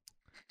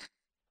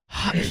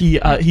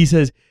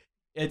says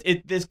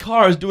this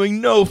car is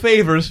doing no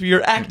favors for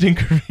your acting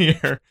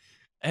career,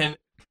 and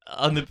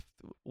on the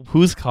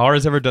whose car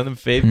has ever done them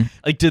favor?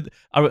 Like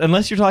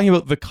unless you're talking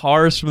about the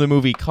cars from the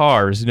movie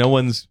Cars, no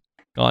one's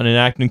gotten an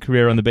acting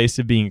career on the basis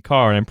of being a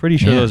car, and I'm pretty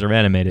sure those are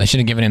animated. They should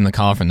have given him the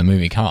car from the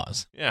movie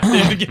Cars. Yeah,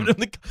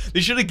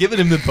 they should have given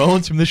him the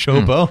bones from the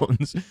show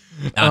Bones.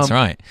 That's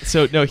right.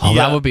 So no,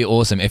 that would be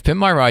awesome. If Pimp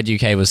My Ride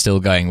UK was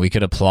still going, we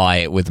could apply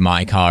it with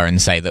my car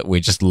and say that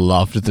we just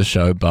loved the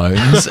show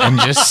Bones and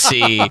just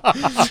see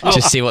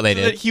what they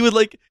did. He would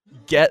like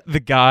get the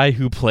guy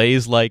who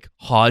plays like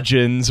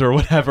Hodgins or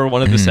whatever,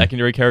 one of the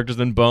secondary characters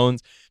in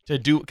Bones, to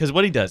do, because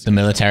what he does, the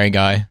military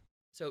guy.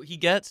 So he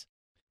gets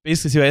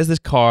basically, so he has this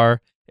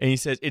car and he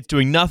says it's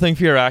doing nothing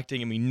for your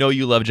acting, and we know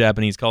you love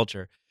Japanese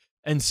culture,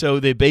 and so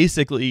they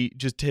basically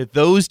just take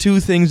those two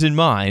things in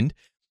mind,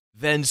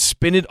 then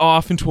spin it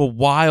off into a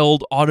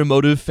wild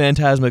automotive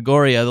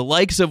phantasmagoria, the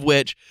likes of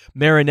which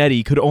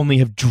Marinetti could only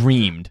have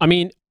dreamed. I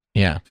mean,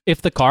 yeah,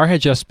 if the car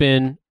had just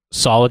been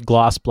solid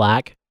gloss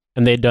black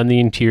and they'd done the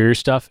interior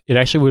stuff, it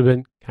actually would have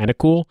been kind of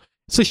cool.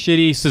 It's a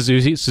shitty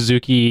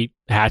Suzuki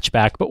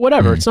hatchback, but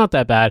whatever. It's not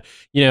that bad.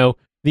 You know,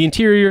 the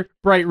interior,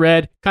 bright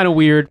red, kind of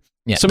weird.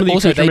 Yeah, some of the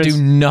also they do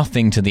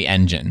nothing to the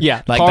engine.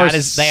 Yeah, like that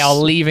is they are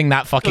leaving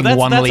that fucking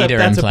 1 liter in place.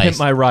 That's a Pimp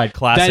My Ride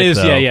classic. That is,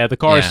 though. yeah. The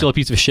car is still a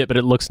piece of shit, but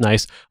it looks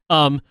nice.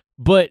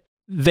 But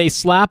they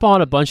slap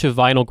on a bunch of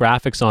vinyl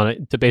graphics on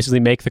it to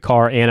basically make the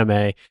car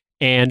anime,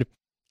 and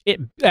it,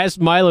 as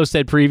Milo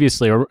said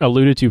previously, or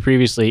alluded to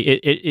previously,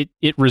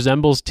 it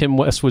resembles Tim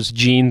Westwood's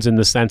jeans in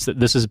the sense that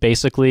this is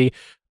basically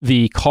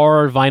the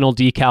car vinyl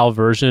decal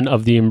version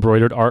of the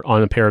embroidered art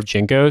on a pair of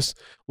Jinkos.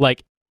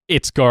 Like,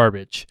 it's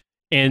garbage.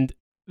 And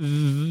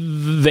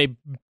they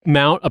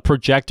mount a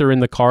projector in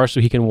the car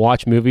so he can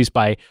watch movies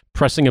by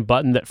pressing a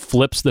button that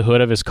flips the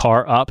hood of his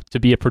car up to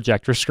be a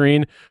projector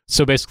screen.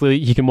 So basically,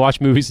 he can watch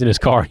movies in his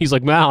car. He's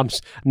like, now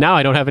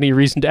I don't have any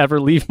reason to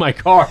ever leave my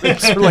car.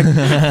 It's sort of like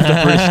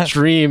the British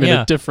dream in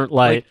a different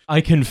light. Like,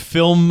 I can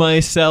film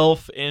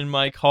myself in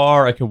my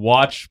car. I can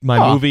watch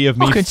my movie of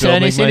me I can filming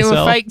turn this myself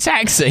into a fake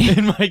taxi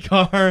in my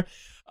car.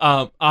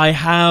 I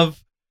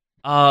have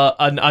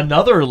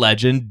another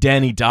legend,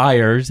 Danny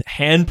Dyer's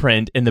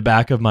handprint in the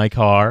back of my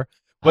car.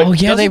 But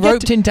they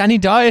roped in Danny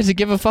Dyer to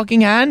give a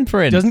fucking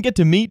handprint. Doesn't get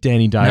to meet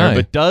Danny Dyer,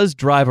 but does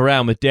drive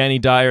around with Danny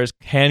Dyer's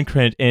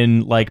handprint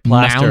in like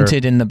plaster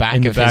mounted in the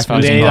back of his fucking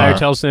car. Danny Dyer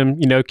tells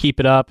him, keep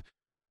it up.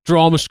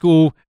 Drama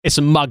school, it's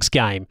a mug's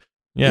game.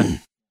 Yeah.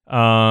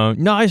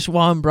 Nice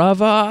one,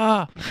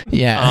 brother.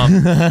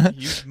 Yeah.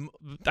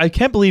 I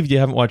can't believe you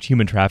haven't watched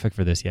Human Traffic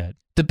for this yet.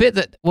 The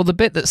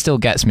bit that still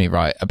gets me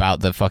right about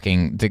the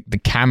fucking the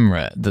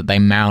camera that they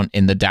mount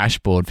in the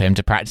dashboard for him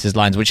to practice his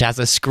lines, which has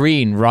a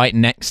screen right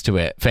next to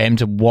it for him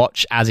to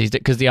watch as he's,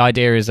 because the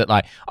idea is that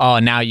like, oh,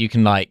 now you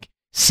can like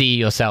see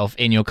yourself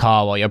in your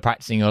car while you're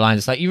practicing your lines.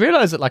 It's like you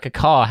realize that like a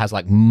car has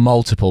like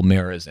multiple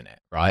mirrors in it,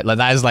 right? Like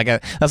that's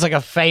like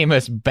a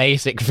famous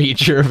basic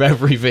feature of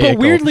every vehicle. But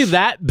weirdly,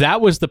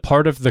 that was the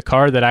part of the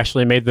car that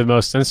actually made the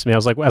most sense to me. I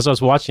was like, as I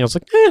was watching, I was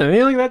like,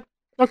 like that.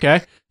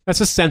 Okay,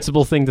 that's a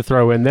sensible thing to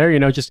throw in there.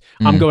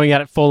 I'm going at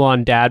it full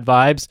on dad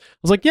vibes. I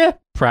was like, yeah,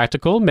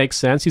 practical, makes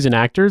sense. He's an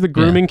actor. The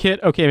grooming kit,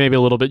 okay, maybe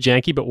a little bit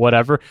janky, but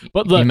whatever.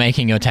 But you're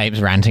making your tapes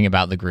ranting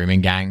about the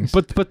grooming gangs.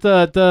 But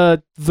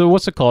the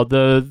what's it called?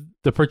 The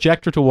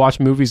projector to watch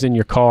movies in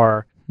your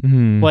car.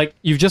 Mm-hmm. Like,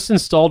 you've just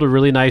installed a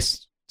really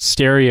nice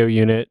stereo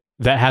unit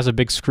that has a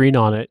big screen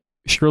on it.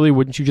 surely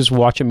wouldn't you just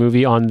watch a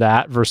movie on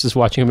that versus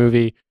watching a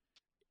movie?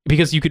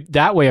 Because you could,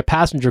 that way a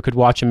passenger could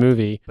watch a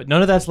movie. But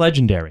none of that's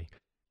legendary.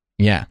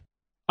 Yeah.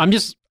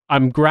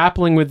 I'm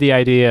grappling with the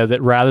idea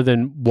that rather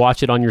than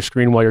watch it on your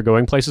screen while you're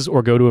going places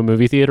or go to a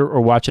movie theater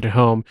or watch it at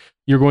home,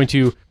 you're going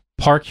to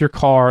park your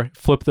car,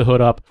 flip the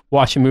hood up,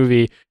 watch a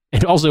movie,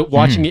 and also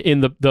watching it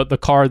in the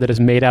car that is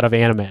made out of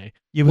anime.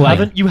 You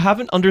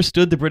haven't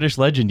understood the British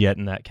legend yet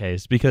in that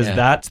case, because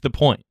that's the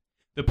point.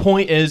 The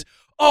point is,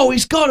 oh,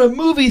 he's got a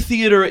movie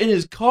theater in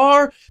his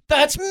car?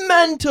 That's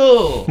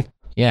mental!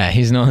 Yeah,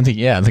 he's not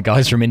the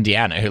guys from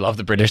Indiana who love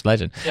the British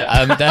legend. Yeah.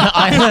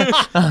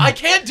 I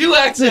can't do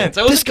accents.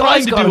 I was This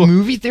guy's got a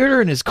movie theater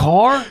in his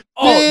car?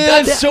 Oh,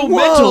 Man, that's so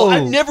mental.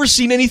 I've never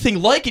seen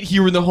anything like it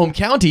here in the home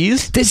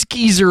counties. This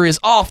geezer is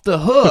off the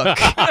hook.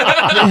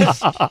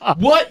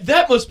 What?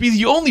 That must be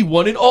the only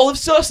one in all of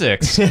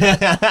Sussex. Yo,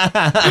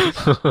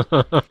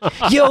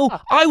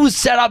 I was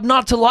set up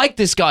not to like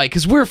this guy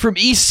because we're from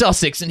East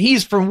Sussex and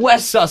he's from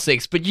West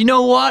Sussex. But you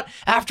know what?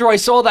 After I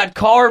saw that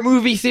car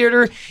movie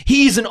theater,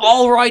 he's an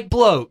all right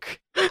bloke.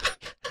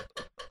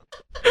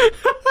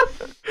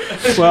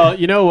 Well,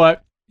 you know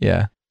what?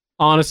 Yeah.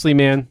 Honestly,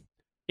 man,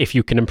 if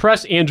you can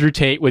impress Andrew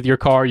Tate with your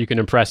car, you can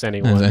impress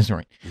anyone. That's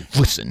right.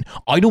 Listen,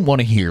 I don't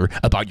want to hear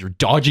about your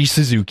dodgy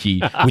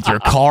Suzuki with your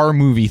car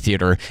movie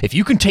theater. If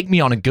you can take me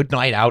on a good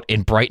night out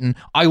in Brighton,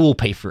 I will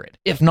pay for it.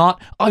 If not,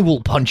 I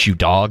will punch you,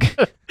 dog.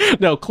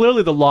 No,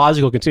 clearly the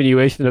logical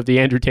continuation of the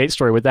Andrew Tate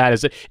story with that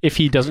is that if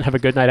he doesn't have a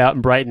good night out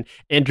in Brighton,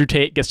 Andrew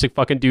Tate gets to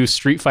fucking do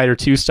Street Fighter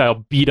 2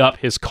 style beat up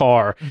his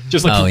car,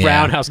 just like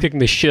roundhouse kicking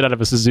the shit out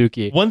of a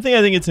Suzuki. One thing I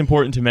think it's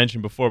important to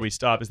mention before we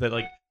stop is that,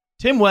 like,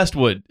 Tim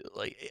Westwood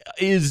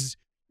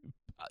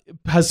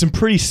has some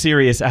pretty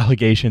serious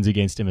allegations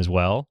against him as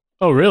well.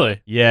 Oh,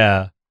 really?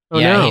 Yeah. Oh,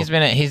 yeah, no.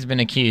 he's been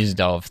accused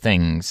of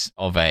things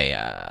of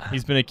a. He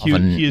has been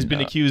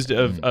accused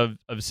of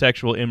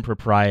sexual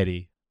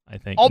impropriety, I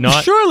think. Oh,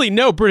 surely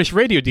no British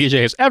radio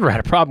DJ has ever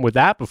had a problem with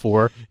that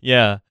before.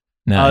 Yeah.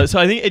 No. So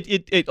I think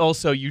it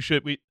also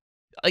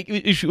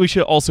we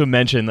should also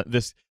mention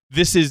that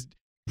this is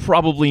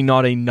probably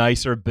not a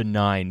nice or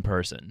benign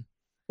person.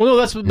 Well,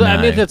 no,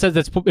 I mean that's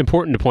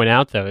important to point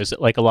out, though, is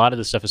that like a lot of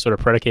this stuff is sort of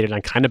predicated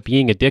on kind of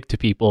being a dick to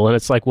people, and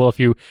it's like, well, if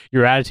your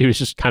attitude is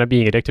just kind of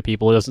being a dick to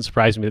people, it doesn't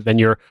surprise me that then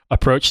your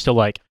approach to,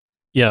 like,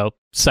 you know,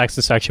 sex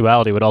and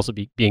sexuality would also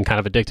be being kind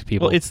of a dick to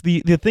people. Well, it's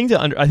the thing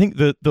to I think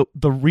the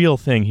real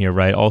thing here,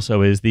 right?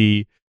 Also is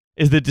the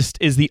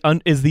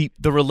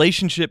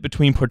relationship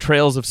between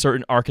portrayals of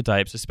certain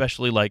archetypes,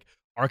 especially like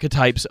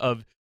archetypes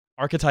of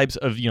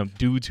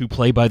dudes who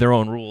play by their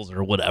own rules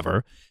or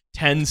whatever,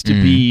 tends to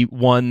be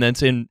one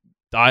that's in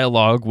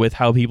dialogue with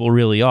how people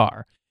really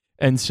are.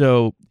 And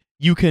so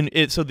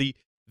the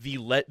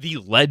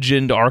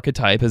legend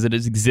archetype as it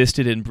has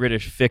existed in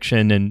British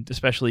fiction and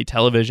especially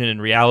television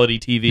and reality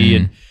TV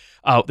and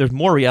there's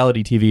more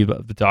reality TV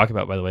to talk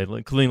about, by the way,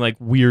 including like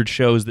weird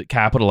shows that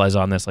capitalize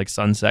on this, like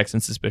Sun Sex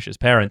and Suspicious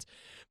Parents.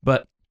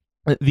 But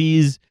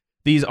these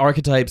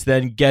archetypes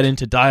then get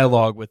into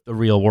dialogue with the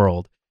real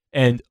world,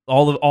 and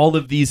all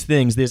of these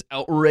things, this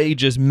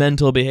outrageous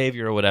mental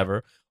behavior or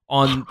whatever,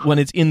 when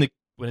it's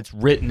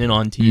written and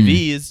on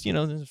TV is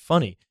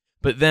funny.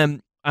 But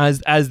then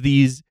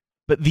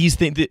these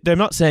things, they're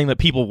not saying that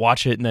people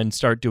watch it and then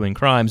start doing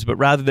crimes, but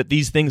rather that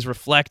these things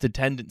reflect a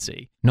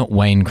tendency. Not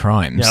Wayne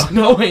Crimes.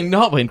 No,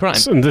 not Wayne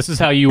Crimes. And this is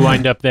how you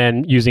wind up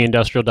then using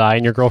industrial dye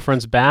in your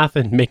girlfriend's bath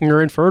and making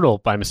her infertile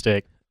by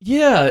mistake.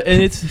 Yeah,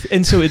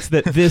 and so it's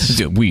that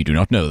this we do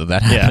not know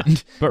that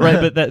happened.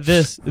 But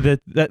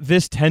that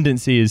this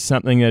tendency is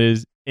something that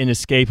is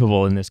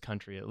inescapable in this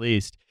country, at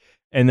least,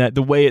 and that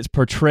the way it's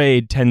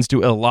portrayed tends to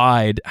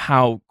elide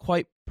how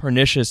quite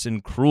pernicious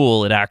and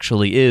cruel it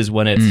actually is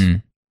when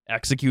it's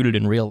executed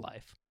in real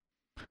life.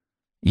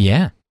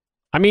 Yeah.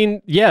 I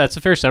mean, yeah, that's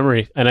a fair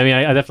summary. And I mean,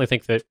 I definitely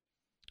think that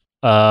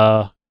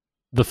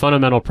the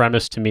fundamental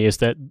premise to me is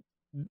that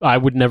I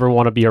would never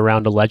want to be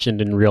around a legend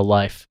in real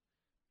life.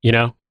 You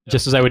know?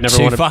 Just as I would never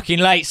want to... Too fucking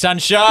late,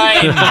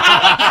 sunshine!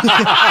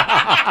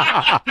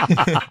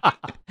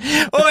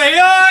 Oi,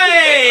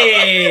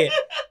 oi!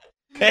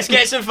 Let's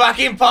get some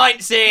fucking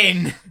pints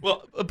in!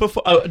 Well,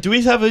 before do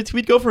we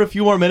go for a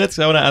few more minutes?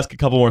 I want to ask a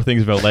couple more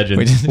things about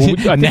legends.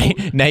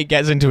 Nate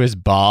gets into his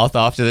bath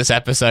after this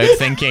episode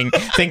thinking,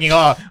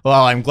 oh,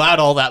 well, I'm glad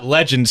all that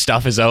legend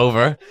stuff is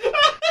over.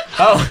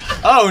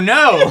 Oh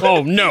no!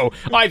 Oh no!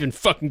 Ivan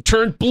fucking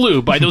turned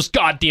blue by those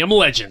goddamn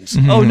legends.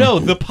 Oh no!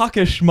 The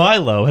puckish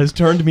Milo has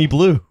turned me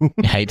blue.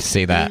 I hate to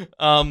see that.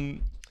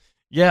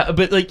 Yeah,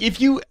 but like if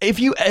you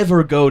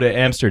ever go to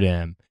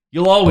Amsterdam,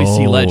 you'll always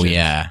see legends.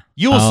 Yeah,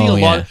 you will see a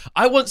lot.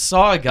 I once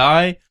saw a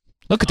guy.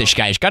 Look at this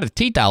guy. He's got a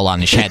tea towel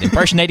on his head,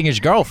 impersonating his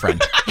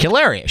girlfriend.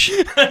 Hilarious.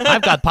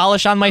 I've got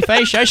polish on my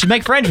face. I should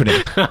make friends with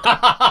him.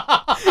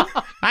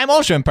 I'm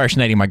also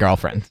impersonating my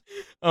girlfriend.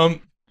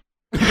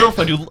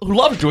 Girlfriend who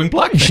loves doing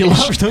blackface. She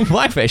loves doing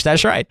blackface,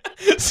 that's right.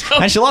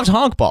 And she loves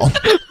honkball.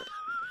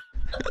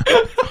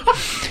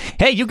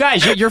 Hey, you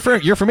guys, you're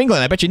from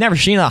England. I bet you've never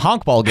seen a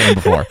honkball game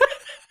before.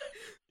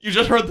 You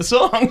just heard the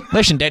song.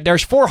 Listen,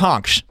 there's 4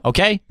 honks,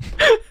 okay?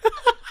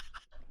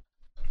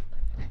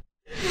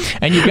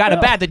 And you've got a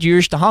bat that you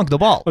used to honk the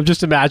ball. I'm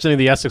just imagining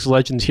the Essex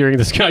Legends hearing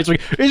this guy. He's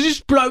like, is this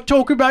bloke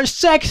talking about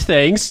sex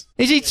things?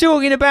 Is he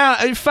talking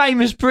about a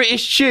famous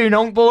British tune,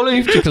 Honk Ball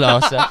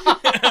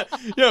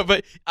Hoofdklasse? Yeah,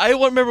 but I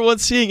remember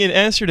once seeing in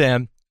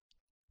Amsterdam,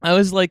 I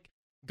was like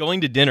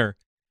going to dinner,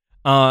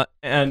 and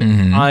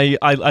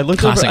I looked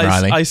Classic over,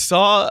 Riley. I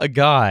saw a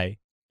guy,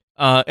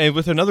 and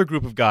with another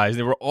group of guys.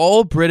 They were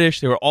all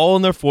British, they were all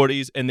in their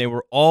 40s, and they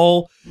were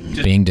all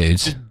just Being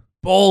dudes.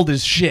 bald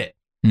as shit.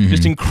 Mhm.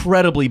 Just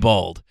incredibly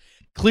bald.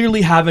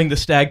 Clearly having the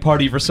stag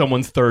party for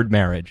someone's third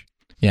marriage.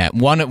 Yeah,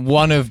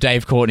 one of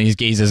Dave Courtney's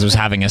geezers was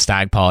having a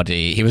stag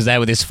party. He was there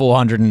with his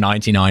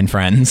 499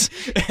 friends.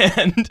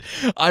 And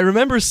I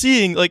remember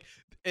seeing, like,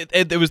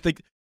 there was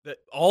like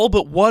all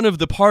but one of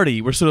the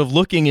party were sort of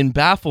looking in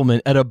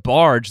bafflement at a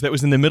barge that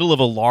was in the middle of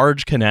a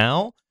large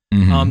canal.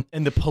 Mhm.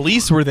 And the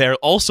police were there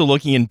also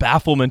looking in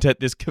bafflement at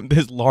this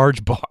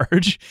large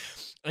barge.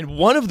 And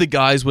one of the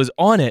guys was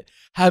on it,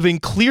 having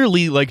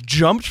clearly like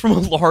jumped from a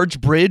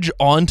large bridge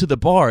onto the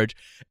barge.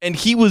 And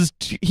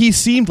he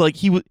seemed like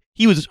he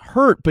was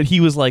hurt, but he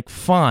was like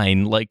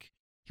fine, like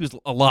he was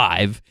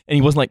alive, and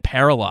he wasn't like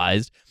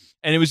paralyzed.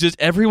 And it was just,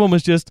 everyone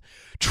was just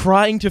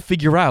trying to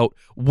figure out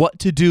what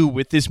to do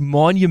with this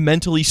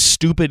monumentally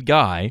stupid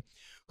guy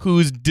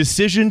whose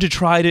decision to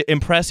try to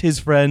impress his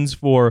friends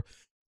for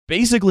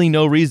basically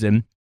no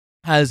reason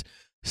has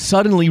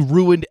suddenly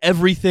ruined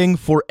everything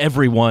for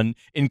everyone,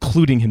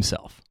 including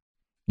himself.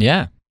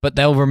 Yeah, but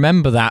they'll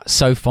remember that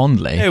so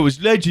fondly. It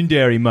was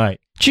legendary, mate.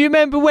 Do you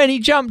remember when he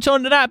jumped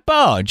onto that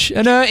barge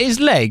and hurt his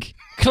leg?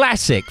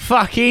 Classic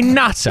fucking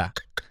nutter.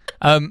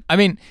 I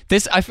mean,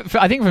 this. I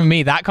think for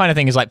me, that kind of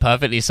thing is like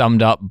perfectly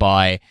summed up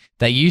by.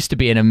 There used to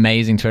be an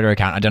amazing Twitter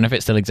account. I don't know if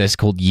it still exists,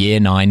 called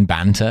Year 9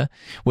 Banter,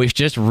 which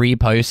just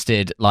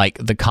reposted like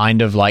the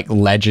kind of like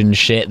legend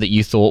shit that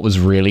you thought was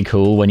really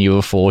cool when you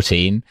were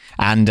 14.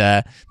 And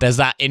there's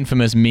that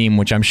infamous meme,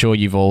 which I'm sure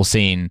you've all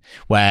seen,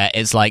 where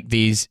it's like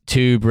these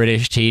 2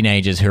 British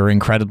teenagers who are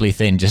incredibly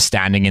thin, just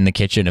standing in the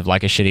kitchen of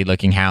like a shitty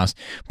looking house,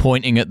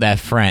 pointing at their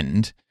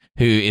friend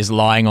who is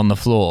lying on the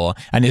floor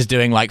and is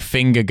doing like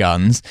finger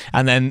guns,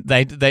 and then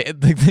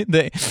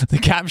the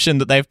caption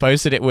that they've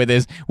posted it with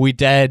is, "We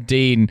dared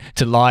Dean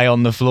to lie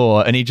on the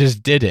floor and he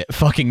just did it,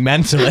 fucking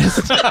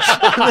mentalist."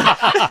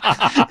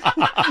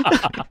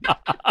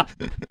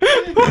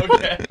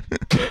 Okay.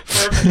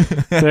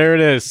 Perfect. There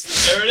it is.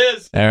 There it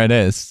is. There it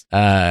is.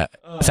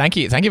 Thank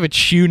you for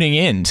tuning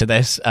in to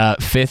this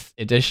 5th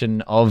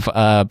edition of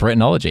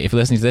Britainology. If you're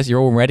listening to this,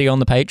 you're already on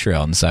the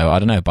Patreon, so I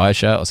don't know, buy a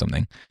shirt or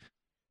something.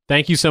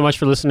 Thank you so much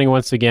for listening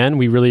once again.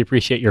 We really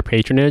appreciate your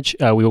patronage.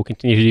 We will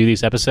continue to do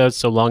these episodes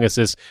so long as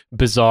this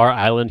bizarre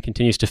island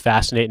continues to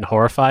fascinate and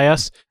horrify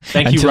us.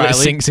 Thank you, Until Riley. it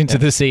sinks into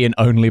the sea and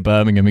only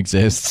Birmingham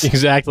exists.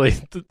 Exactly.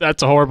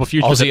 That's a horrible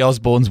future. Ozzy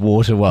Osbourne's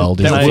water world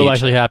is that the will future.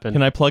 actually happen.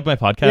 Can I plug my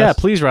podcast? Yeah,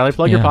 please, Riley,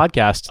 plug your Yeah.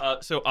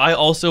 podcast. So I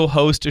also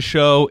host a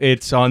show.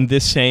 It's on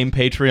this same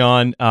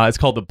Patreon. It's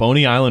called The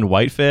Boney Island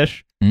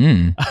Whitefish.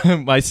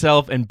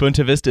 Myself and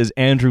Bunta Vista's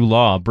Andrew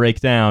Law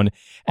break down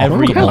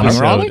every good morning,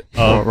 episode. Riley.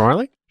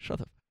 Riley? Shut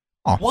the.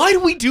 Oh. Why do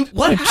we do?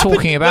 What We're happened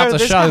talking about where the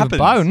this show happens?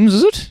 Bones,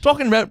 is it?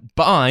 Talking about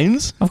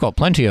bines. I've got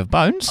plenty of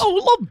bones. Oh, I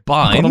love I've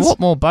bines. got a lot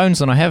more bones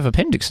than I have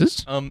appendixes.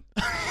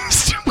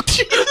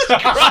 Jesus Christ.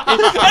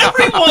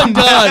 Everyone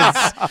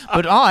does.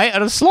 But I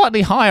at a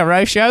slightly higher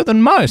ratio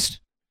than most.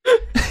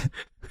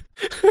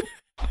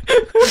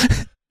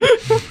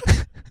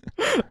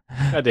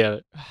 God damn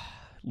it.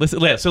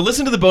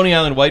 Listen to the Boney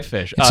Island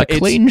Whitefish. It's a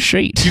clean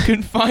sheet. You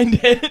can find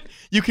it.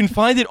 You can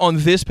find it on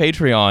this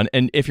Patreon,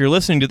 and if you're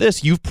listening to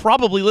this, you've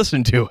probably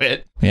listened to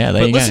it. Yeah,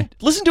 there But you listen,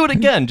 go. listen to it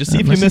again, just see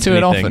if you Listen missed to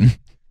it anything. often.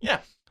 Yeah,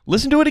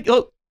 listen to it.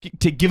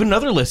 To give it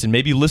another listen.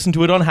 Maybe listen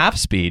to it on half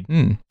speed.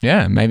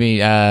 Yeah, maybe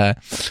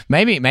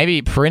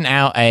print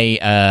out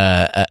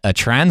a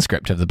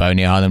transcript of the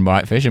Boney Island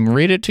Whitefish and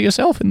read it to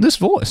yourself in this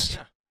voice.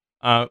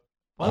 Why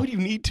would you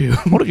need to?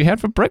 What have you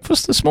had for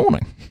breakfast this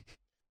morning?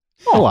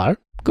 Hello.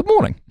 Good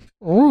morning.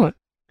 All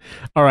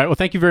right. Well,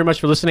 thank you very much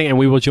for listening, and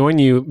we will join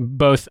you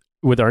both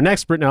with our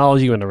next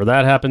Britainology whenever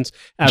that happens,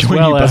 as Join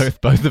well you as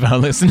both of our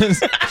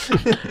listeners.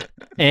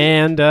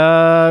 and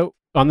on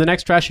the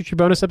next Trash Shoot Your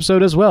Bonus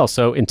episode as well.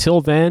 So until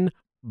then,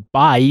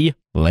 bye.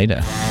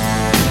 Later.